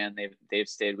sister's band, they've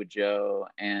stayed with Joe,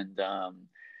 and I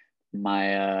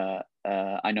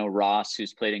know Ross,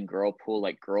 who's played in Girlpool,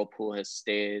 like Girlpool has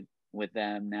stayed with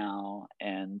them now,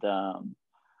 and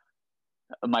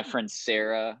my friend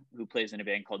Sarah, who plays in a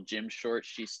band called Jim Short,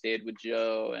 she stayed with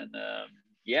Joe, and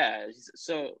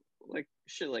so like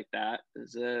shit like that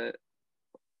is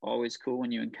always cool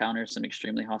when you encounter some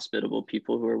extremely hospitable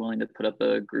people who are willing to put up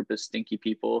a group of stinky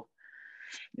people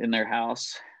in their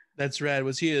house. That's rad.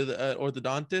 Was he an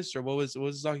orthodontist, or what was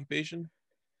his occupation?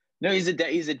 No, he's a dentist.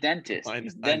 He's a dentist.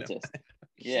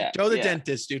 Yeah. Joe the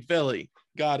dentist, dude. Philly.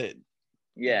 Got it.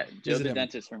 Yeah. Joe the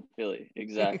dentist from Philly.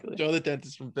 Exactly. Joe the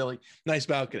dentist from Philly. Nice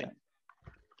balcony. Yeah.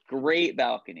 Great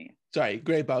balcony. Sorry,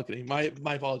 great balcony. My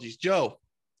apologies. Joe,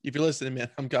 if you're listening, man,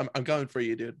 I'm coming for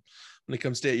you, dude. I'm gonna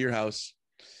come stay at your house.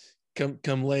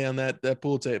 Come lay on that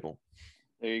pool table.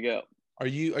 There you go. Are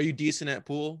you decent at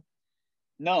pool?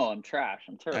 No, I'm trash.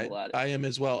 I'm terrible at it. I am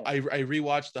as well. Yeah. I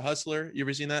rewatched The Hustler. You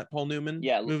ever seen that Paul Newman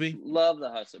movie? Love The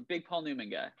Hustler. Big Paul Newman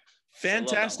guy.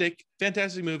 Fantastic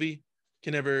movie.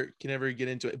 Can never get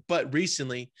into it. But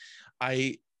recently,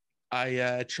 I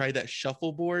tried that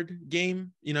shuffleboard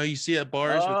game. You see at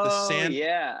bars with the sand.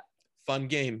 Yeah. Fun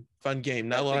game.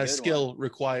 Not a lot of skill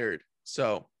required.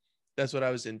 So that's what I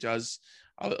was into. I was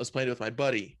playing it with my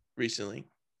buddy recently.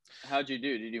 How'd you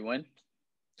do? Did you win?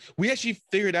 We actually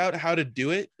figured out how to do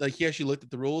it. Like he actually looked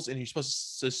at the rules, and you're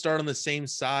supposed to start on the same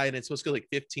side, and it's supposed to go like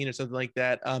 15 or something like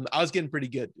that. I was getting pretty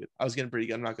good, dude. I was getting pretty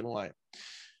good. I'm not gonna lie.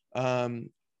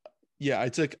 Yeah, I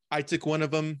took one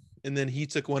of them, and then he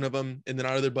took one of them, and then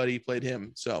our other buddy played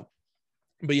him. So,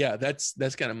 but yeah, that's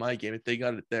kind of my game. If they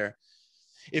got it there,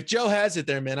 if Joe has it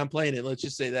there, man, I'm playing it. Let's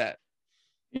just say that.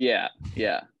 Yeah.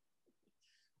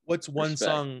 What's one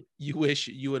Respect. song you wish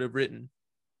you would have written?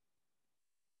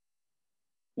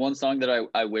 One song that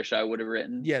I wish I would have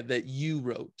written. Yeah, that you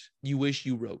wrote. You wish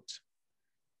you wrote.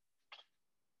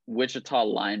 Wichita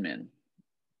Lineman,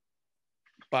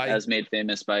 as made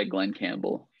famous by Glenn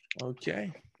Campbell.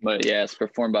 Okay. But yeah, it's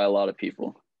performed by a lot of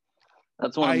people.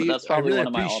 That's probably one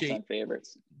of my all-time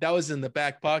favorites. That was in the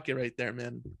back pocket right there,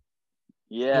 man.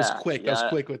 Yeah. I was quick. I was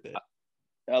quick with it.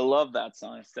 I love that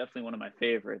song. It's definitely one of my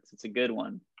favorites. It's a good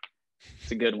one.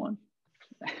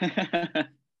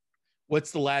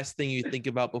 What's the last thing you think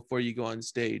about before you go on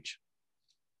stage?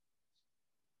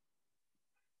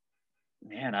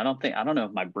 Man, I don't know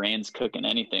if my brain's cooking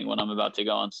anything when I'm about to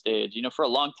go on stage. You know, for a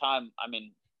long time, I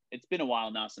mean, it's been a while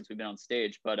now since we've been on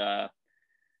stage, but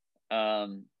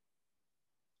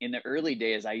in the early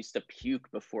days, I used to puke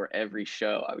before every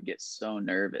show. I would get so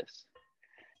nervous.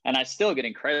 And I still get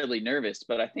incredibly nervous,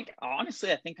 but I think I'm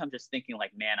just thinking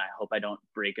like, man, I hope I don't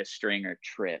break a string or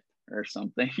trip or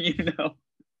something, you know?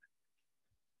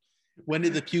 When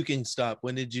did the puking stop?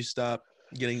 When did you stop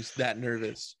getting that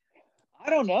nervous? I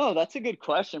don't know. That's a good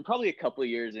question. Probably a couple of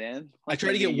years in. I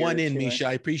tried to get one in, Misha.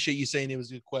 I appreciate you saying it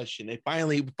was a good question. It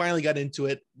finally got into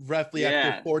it roughly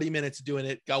after 40 minutes doing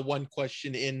it. Got one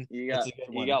question in. You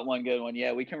got one good one.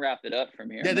 Yeah, we can wrap it up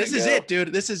from here. Yeah, this is it,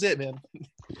 dude. This is it, man.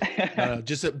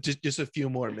 Just a few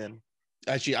more, man.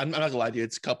 Actually, I'm not gonna lie to you.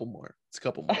 It's a couple more.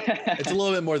 It's a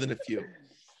little bit more than a few.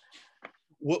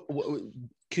 What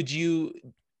could you?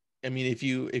 I mean, if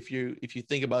you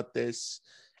think about this,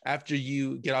 after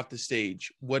you get off the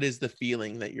stage, what is the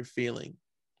feeling that you're feeling?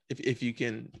 If you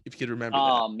can remember that.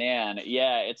 Oh man,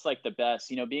 yeah, it's like the best,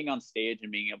 you know, being on stage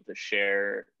and being able to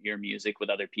share your music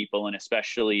with other people, and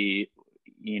especially,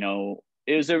 you know,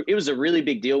 it was a really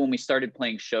big deal when we started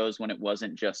playing shows when it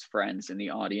wasn't just friends in the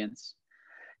audience,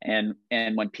 and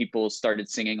when people started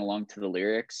singing along to the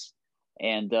lyrics,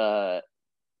 and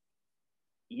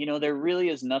you know, there really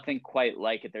is nothing quite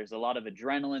like it. There's a lot of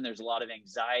adrenaline, there's a lot of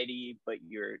anxiety, but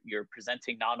you're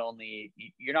not only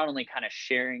kind of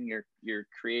sharing your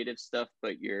creative stuff,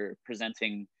 but you're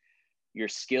presenting your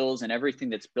skills and everything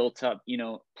that's built up. You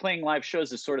know, playing live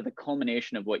shows is sort of the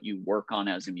culmination of what you work on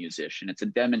as a musician. It's a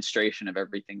demonstration of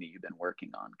everything that you've been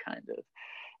working on, kind of.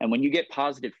 And when you get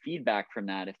positive feedback from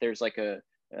that, if there's like a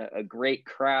great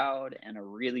crowd and a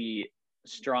really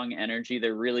strong energy,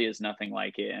 there really is nothing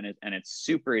like it, and it's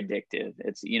super addictive.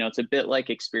 It's, you know, it's a bit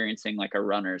like experiencing like a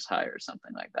runner's high or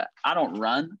something like that. I don't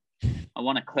run. I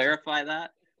want to clarify that.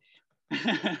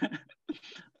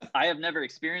 I have never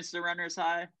experienced a runner's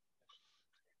high,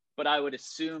 but I would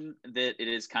assume that it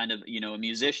is kind of, you know, a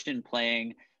musician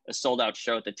playing a sold out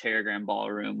show at the Terragram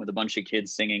Ballroom with a bunch of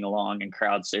kids singing along and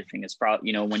crowd surfing is probably,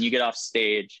 you know, when you get off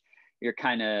stage, you're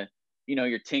kind of, you know,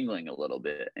 you're tingling a little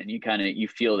bit, and you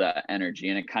feel that energy,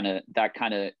 and that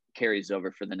kind of carries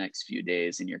over for the next few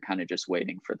days, and you're kind of just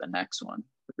waiting for the next one,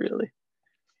 really.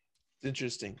 It's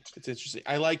interesting.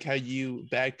 I like how you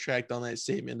backtracked on that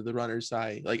statement of the runner's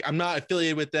high. Like, I'm not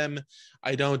affiliated with them.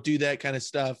 I don't do that kind of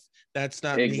stuff. That's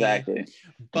not exactly me.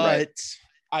 But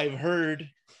I've heard.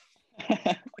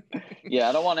 Yeah,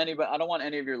 I don't want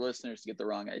any of your listeners to get the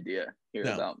wrong idea here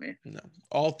about me. No,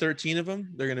 all 13 of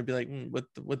them, they're gonna be like, what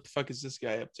the fuck is this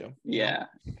guy up to? Yeah,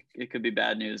 it could be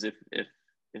bad news if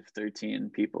 13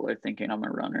 people are thinking I'm a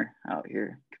runner out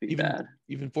here. It could be bad.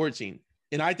 Even 14.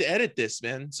 And I had to edit this,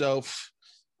 man. So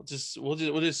we'll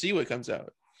just see what comes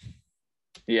out.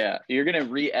 Yeah, you're gonna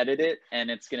re-edit it, and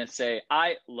it's gonna say,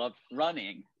 "I love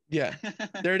running." Yeah,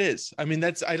 there it is. I mean,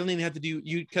 I don't even have to do.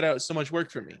 You cut out so much work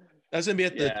for me. That's gonna be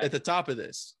at the top of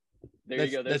this. There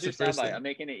you go. There's your soundbite. I'm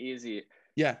making it easy.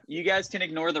 Yeah. You guys can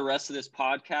ignore the rest of this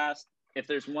podcast. If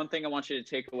there's one thing I want you to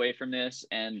take away from this,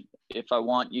 and if I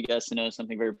want you guys to know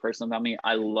something very personal about me,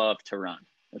 I love to run.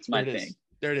 That's my thing.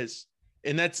 There it is.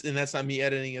 And that's not me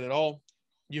editing it at all.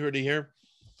 You heard it here.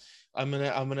 I'm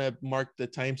gonna mark the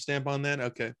timestamp on that.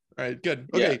 Okay. All right. Good.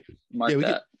 Okay. Yeah, mark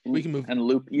that. We can move and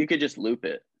loop. You could just loop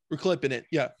it. We're clipping it.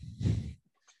 Yeah.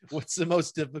 What's the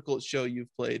most difficult show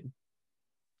you've played?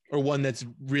 Or one that's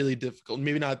really difficult?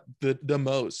 Maybe not the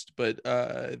most, but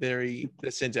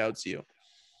that stands out to you.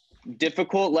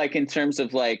 Difficult, like in terms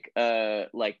of like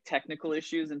technical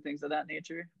issues and things of that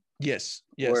nature? Yes.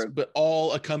 But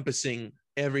all encompassing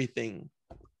everything.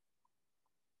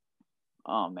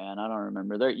 Oh man, I don't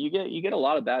remember. There you get a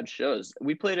lot of bad shows.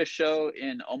 We played a show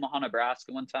in Omaha,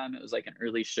 Nebraska one time. It was like an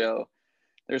early show.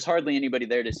 There's hardly anybody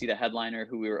there to see the headliner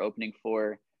who we were opening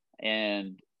for,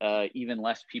 and even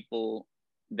less people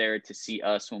there to see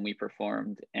us when we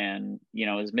performed. And you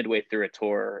know, it was midway through a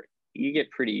tour. You get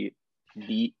pretty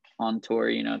beat on tour.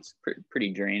 You know, it's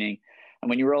pretty draining. And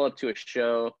when you roll up to a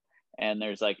show and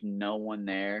there's like no one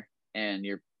there, and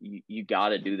you got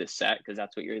to do the set because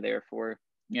that's what you're there for.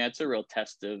 Yeah, it's a real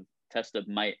test of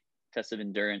might, test of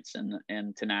endurance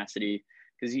and tenacity,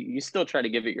 because you still try to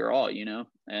give it your all, you know,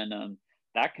 and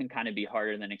that can kind of be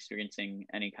harder than experiencing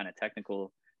any kind of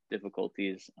technical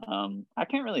difficulties. I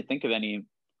can't really think of any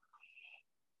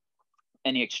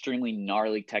extremely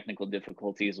gnarly technical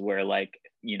difficulties where, like,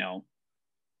 you know,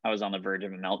 I was on the verge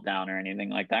of a meltdown or anything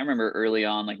like that. I remember early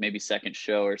on, like maybe second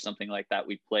show or something like that,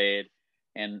 we played.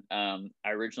 And I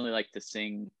originally liked to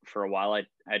sing for a while.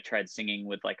 I tried singing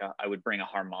with I would bring a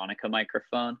harmonica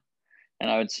microphone and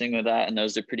I would sing with that. And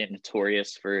those are pretty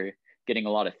notorious for getting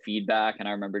a lot of feedback. And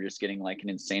I remember just getting like an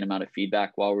insane amount of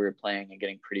feedback while we were playing and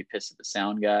getting pretty pissed at the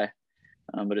sound guy.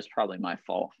 But it's probably my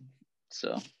fault.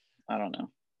 So I don't know.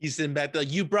 He's sitting back there,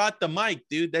 like, you brought the mic,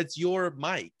 dude. That's your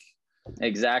mic.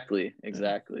 Exactly.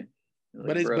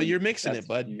 Like, but you're mixing it,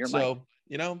 bud. So mic.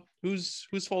 You know, whose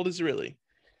fault is it really?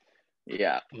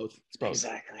 Yeah, both. It's both.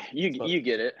 Exactly. You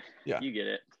get it. Yeah, you get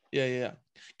it. Yeah.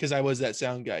 Because I was that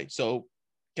sound guy. So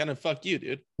kind of fuck you,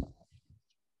 dude.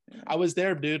 Yeah. I was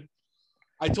there, dude.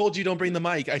 I told you don't bring the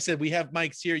mic. I said we have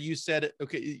mics here. You said,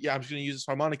 okay, yeah, I'm just gonna use this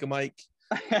harmonica mic.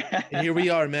 And here we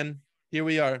are, man. Here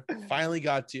we are. Finally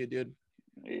got to you, dude.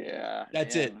 Yeah,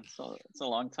 that's it. It's a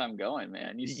long time going,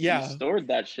 man. You stored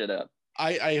that shit up.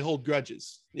 I hold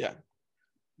grudges. Yeah.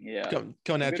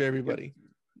 Coming after everybody.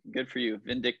 Good for you.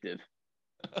 Vindictive.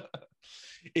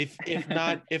 if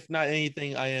not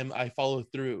anything, I follow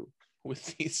through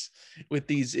with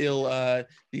these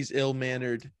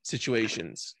ill-mannered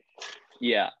situations.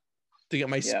 Yeah. To get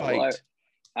my spiked. Well,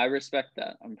 I respect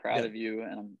that. I'm proud of you,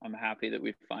 and I'm happy that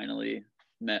we finally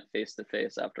met face to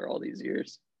face after all these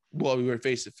years. Well, we were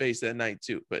face to face that night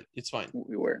too, but it's fine.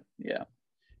 We were, yeah.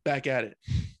 Back at it.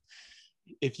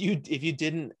 If you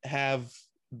didn't have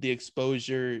the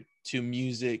exposure to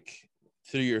music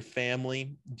through your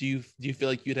family, do you feel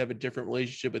like you'd have a different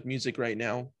relationship with music right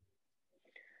now?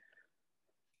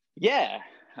 Yeah,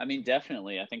 I mean,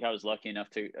 definitely. I think I was lucky enough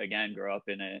to, again, grow up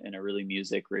in a really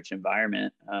music-rich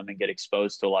environment and get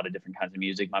exposed to a lot of different kinds of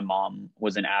music. My mom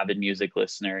was an avid music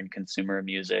listener and consumer of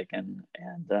music, and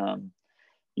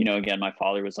you know, again, my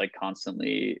father was like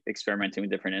constantly experimenting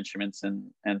with different instruments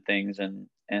and things, and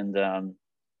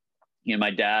you know,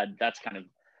 my dad. That's kind of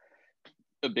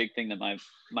a big thing that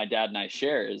my dad and I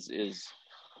share is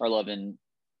our love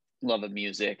of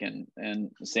music,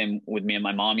 and same with me and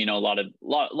my mom. You know, a lot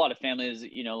of families,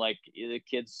 you know, like the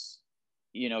kids,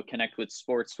 you know, connect with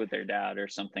sports with their dad or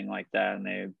something like that, and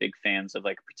they're big fans of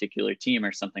like a particular team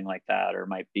or something like that, or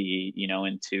might be, you know,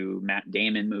 into Matt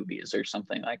Damon movies or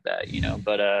something like that, you know.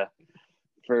 But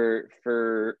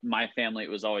for my family, it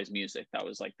was always music. That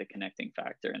was like the connecting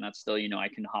factor, and that's still, you know, I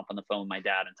can hop on the phone with my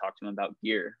dad and talk to him about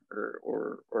gear,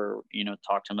 or you know,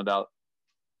 talk to him about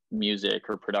music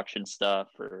or production stuff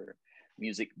or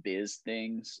music biz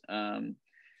things.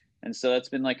 And so that's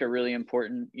been like a really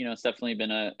important, you know, it's definitely been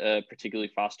a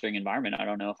particularly fostering environment. I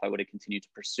don't know if I would have continued to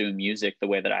pursue music the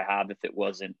way that I have if it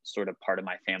wasn't sort of part of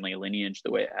my family lineage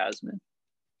the way it has been.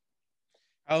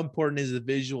 How important is the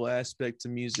visual aspect to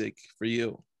music for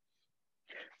you?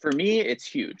 For me, it's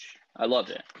huge. I love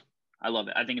it.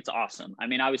 I think it's awesome. I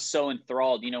mean, I was so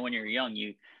enthralled, you know, when you're young,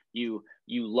 you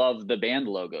love the band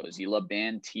logos, you love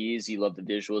band tees, you love the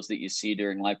visuals that you see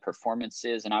during live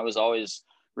performances. And I was always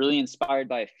really inspired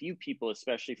by a few people,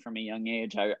 especially from a young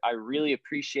age. I really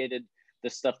appreciated the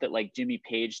stuff that like Jimmy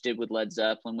Page did with Led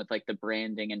Zeppelin, with like the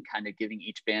branding and kind of giving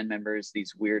each band members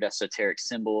these weird esoteric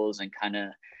symbols and kind of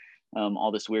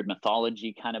all this weird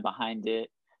mythology kind of behind it.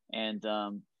 And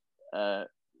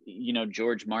you know,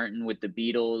 George Martin with the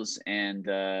Beatles and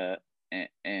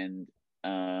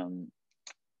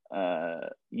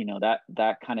you know,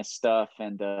 that kind of stuff.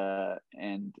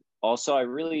 And also I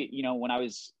really, you know, when I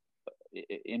was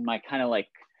in my kind of like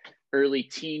early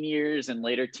teen years and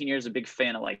later teen years, a big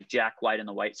fan of like Jack White and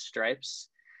the White Stripes.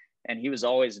 And he was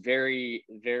always very,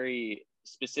 very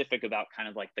specific about kind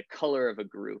of like the color of a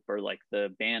group, or like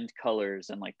the band colors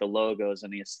and like the logos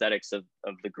and the aesthetics of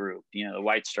the group. You know, the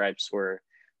White Stripes were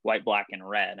white, black, and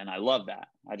red. And I love that.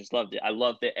 I just loved it. I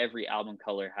loved that every album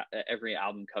cover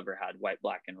had white,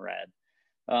 black, and red.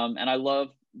 And I love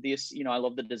this, you know, I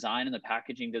love the design and the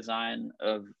packaging design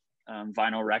of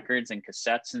vinyl records and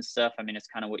cassettes and stuff. I mean, it's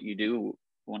kind of what you do.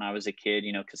 When I was a kid,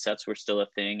 you know, cassettes were still a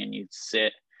thing, and you'd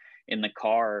sit in the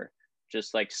car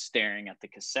just like staring at the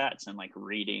cassettes and like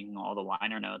reading all the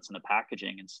liner notes and the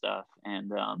packaging and stuff.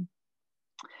 And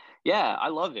yeah, I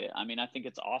love it. I mean, I think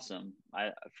it's awesome.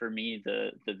 For me,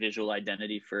 the visual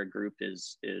identity for a group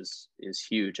is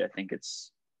huge. I think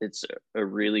it's a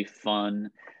really fun,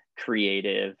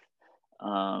 creative,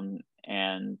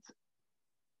 and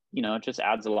you know, it just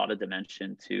adds a lot of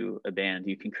dimension to a band.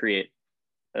 You can create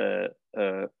a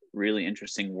really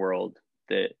interesting world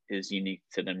that is unique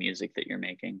to the music that you're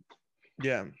making.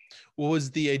 Yeah. What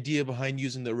was the idea behind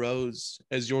using the rose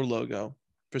as your logo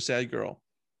for Sad Girl?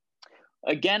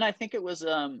 Again, I think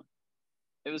I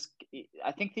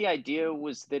think the idea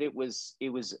was that it was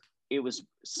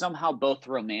somehow both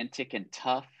romantic and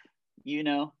tough, you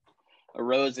know. A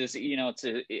rose is, you know, it's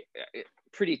a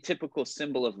pretty typical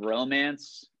symbol of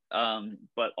romance,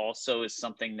 but also is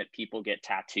something that people get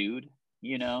tattooed,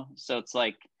 you know. So it's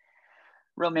like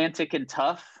romantic and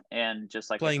tough, and just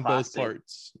like playing both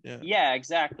parts. Yeah,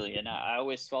 exactly. And I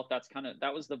always felt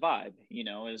that was the vibe, you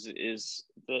know,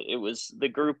 the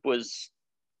group was,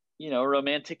 you know,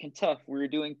 romantic and tough. We were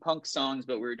doing punk songs,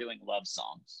 but we were doing love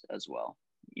songs as well,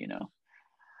 you know.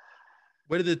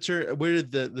 Where did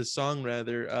the song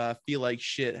rather Feel Like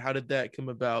Shit, how did that come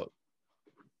about?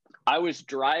 I was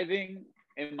driving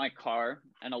in my car,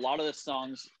 and a lot of the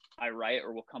songs I write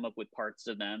or will come up with parts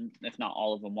of them, if not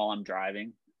all of them, while I'm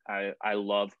driving. I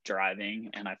love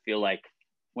driving, and I feel like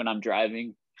when I'm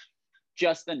driving,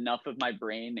 just enough of my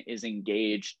brain is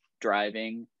engaged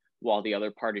driving while the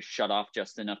other part is shut off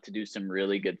just enough to do some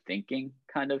really good thinking,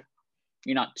 kind of.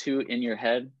 You're not too in your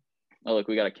head. Oh, look,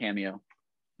 we got a cameo.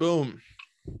 Boom.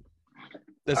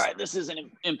 All right, this is an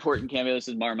important cameo. This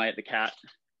is Marmite the cat.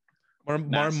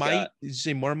 Marmite? Did you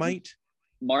say Marmite?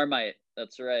 Marmite,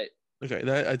 that's right. Okay,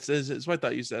 that's what I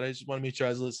thought you said. I just want to make sure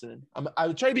I was listening. I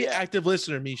would try to be an active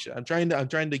listener, Misha. I'm trying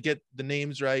to get the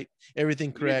names right,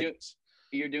 everything correct.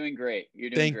 You're doing great.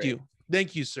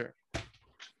 Thank you, sir.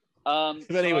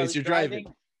 But anyways, you're driving.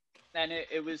 And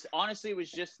it was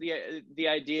just the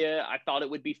idea. I thought it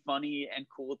would be funny and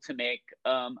cool to make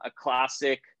a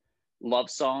classic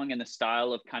love song in the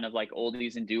style of kind of like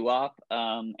oldies and doo-wop,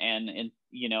 and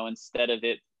you know, instead of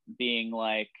it being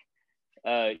like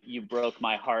you broke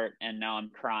my heart and now I'm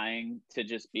crying, to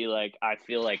just be like, I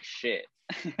feel like shit.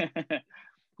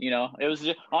 You know, it was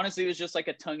just like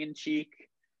a tongue-in-cheek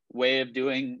way of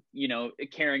doing, you know,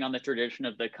 carrying on the tradition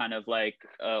of the kind of like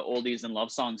oldies and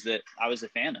love songs that I was a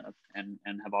fan of and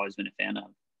have always been a fan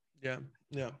of. Yeah.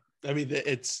 I mean,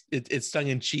 it's tongue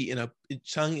in cheek in a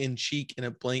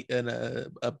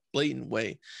blatant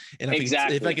way. And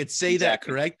if I could say that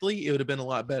correctly, it would have been a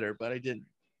lot better. But I didn't.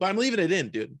 But I'm leaving it in,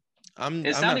 dude.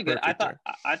 It sounded good. I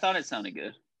thought it sounded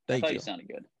good. Thank you. You sounded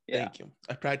good. Yeah. Thank you.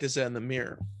 I practiced that in the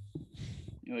mirror.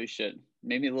 You know, you should.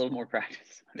 Maybe a little more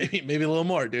practice. maybe a little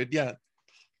more, dude. Yeah.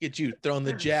 Get you throwing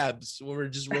the jabs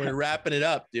when we're wrapping it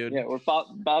up, dude. Yeah, we're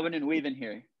bobbing and weaving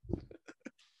here.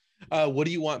 What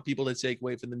do you want people to take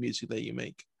away from the music that you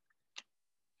make?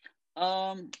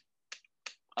 I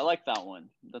like that one.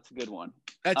 That's a good one.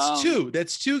 That's two.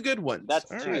 That's two good ones.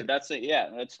 That's all two. Right. That's it. Yeah,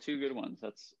 that's two good ones.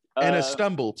 That's and a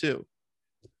stumble too.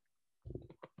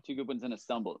 Two good ones and a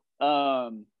stumble.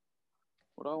 What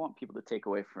do I want people to take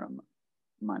away from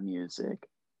my music?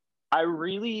 I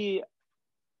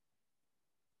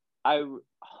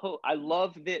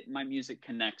love that my music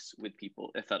connects with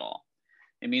people, if at all.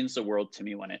 It means the world to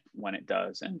me when it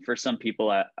does. And for some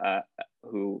people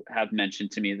who have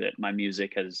mentioned to me that my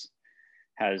music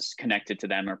has connected to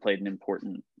them or played an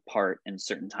important part in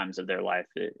certain times of their life,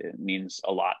 it means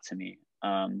a lot to me.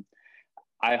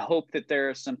 I hope that there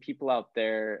are some people out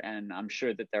there, and I'm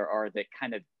sure that there are, that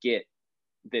kind of get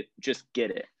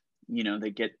it, you know, they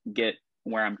get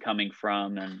where I'm coming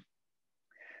from, and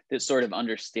that sort of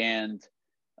understand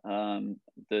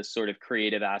the sort of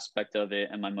creative aspect of it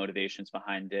and my motivations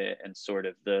behind it, and sort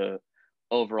of the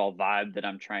overall vibe that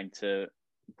I'm trying to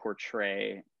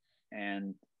portray.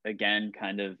 And again,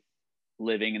 kind of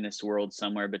living in this world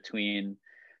somewhere between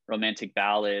romantic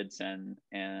ballads and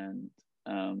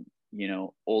you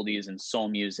know, oldies and soul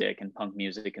music and punk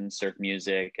music and surf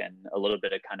music and a little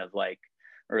bit of kind of like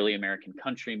early American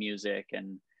country music.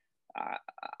 And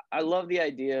I love the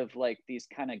idea of like these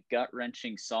kind of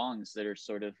gut-wrenching songs that are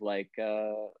sort of like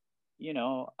you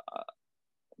know,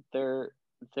 they're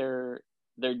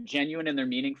genuine and they're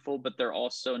meaningful, but they're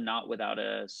also not without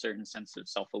a certain sense of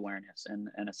self-awareness and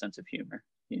a sense of humor,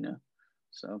 you know.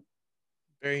 So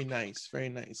very nice.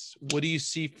 What do you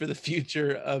see for the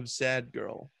future of Sad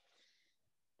Girl?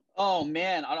 Oh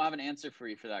man, I don't have an answer for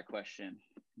you for that question.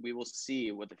 We will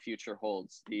see what the future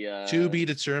holds. To be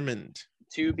determined.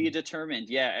 To be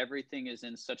determined. Yeah, everything is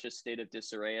in such a state of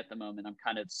disarray at the moment. I'm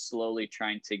kind of slowly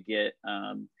trying to get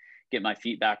my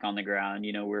feet back on the ground.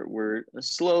 You know, we're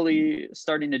slowly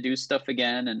starting to do stuff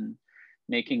again and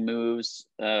making moves.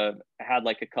 Had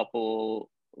like a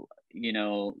couple, you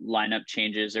know, lineup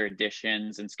changes or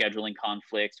additions and scheduling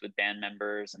conflicts with band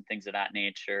members and things of that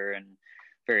nature, and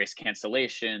various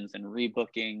cancellations and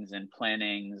rebookings and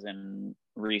plannings and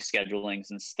reschedulings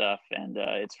and stuff. And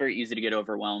it's very easy to get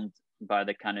overwhelmed by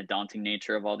the kind of daunting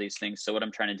nature of all these things. So what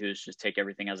I'm trying to do is just take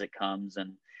everything as it comes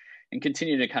and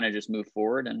continue to kind of just move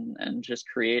forward and just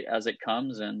create as it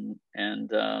comes and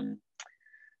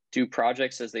do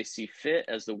projects as they see fit,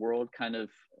 as the world kind of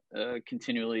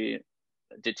continually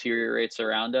deteriorates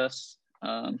around us.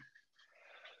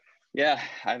 Yeah,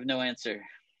 I have no answer.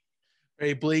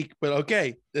 Very bleak, but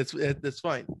okay. That's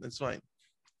fine. That's fine.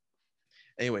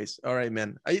 Anyways, all right,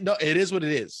 man. No, it is what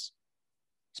it is.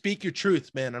 Speak your truth,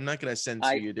 man. I'm not gonna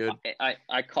censor you, dude.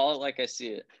 I call it like I see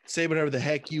it. Say whatever the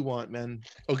heck you want, man.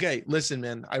 Okay, listen,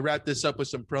 man. I wrapped this up with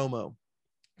some promo.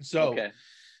 So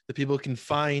the people can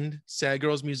find Sad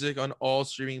Girls music on all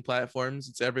streaming platforms.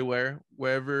 It's everywhere.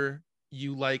 Wherever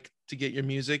you like to get your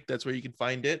music, that's where you can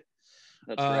find it.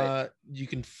 That's right. You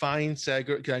can find Sad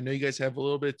Girl, because I know you guys have a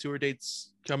little bit of tour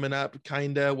dates coming up.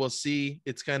 Kinda, we'll see.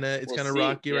 It's kind of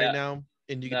rocky right now,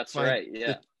 and you can find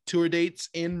the tour dates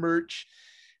and merch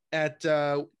at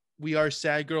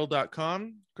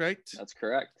wearesadgirl.com, correct? That's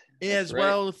correct. As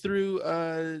well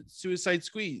through Suicide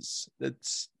Squeeze.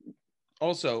 That's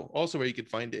also where you can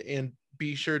find it. And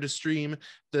be sure to stream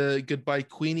the Goodbye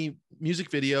Queenie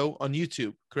music video on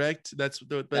YouTube, correct? That's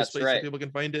the best place that people can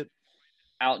find it.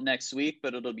 Out next week,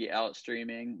 but it'll be out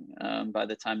streaming by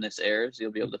the time this airs.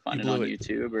 You'll be able to find it on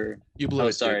YouTube. Or you blew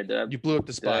it. Sorry, you blew up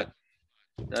the spot.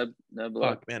 That blew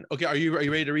up. Man. Okay, are you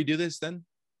ready to redo this then?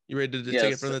 You ready to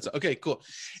take it from that? Okay, cool.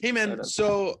 Hey man,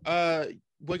 so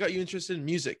what got you interested in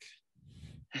music?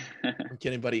 I'm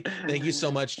kidding, buddy. Thank you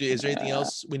so much, dude. Is there anything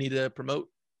else we need to promote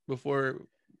before?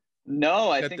 No,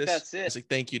 I think that's it. It's like,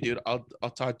 thank you, dude. I'll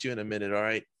talk to you in a minute. All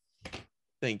right.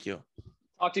 Thank you.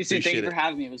 Talk to you soon. Thank you for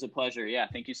having me. It was a pleasure. Yeah,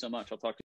 thank you so much. I'll talk to you.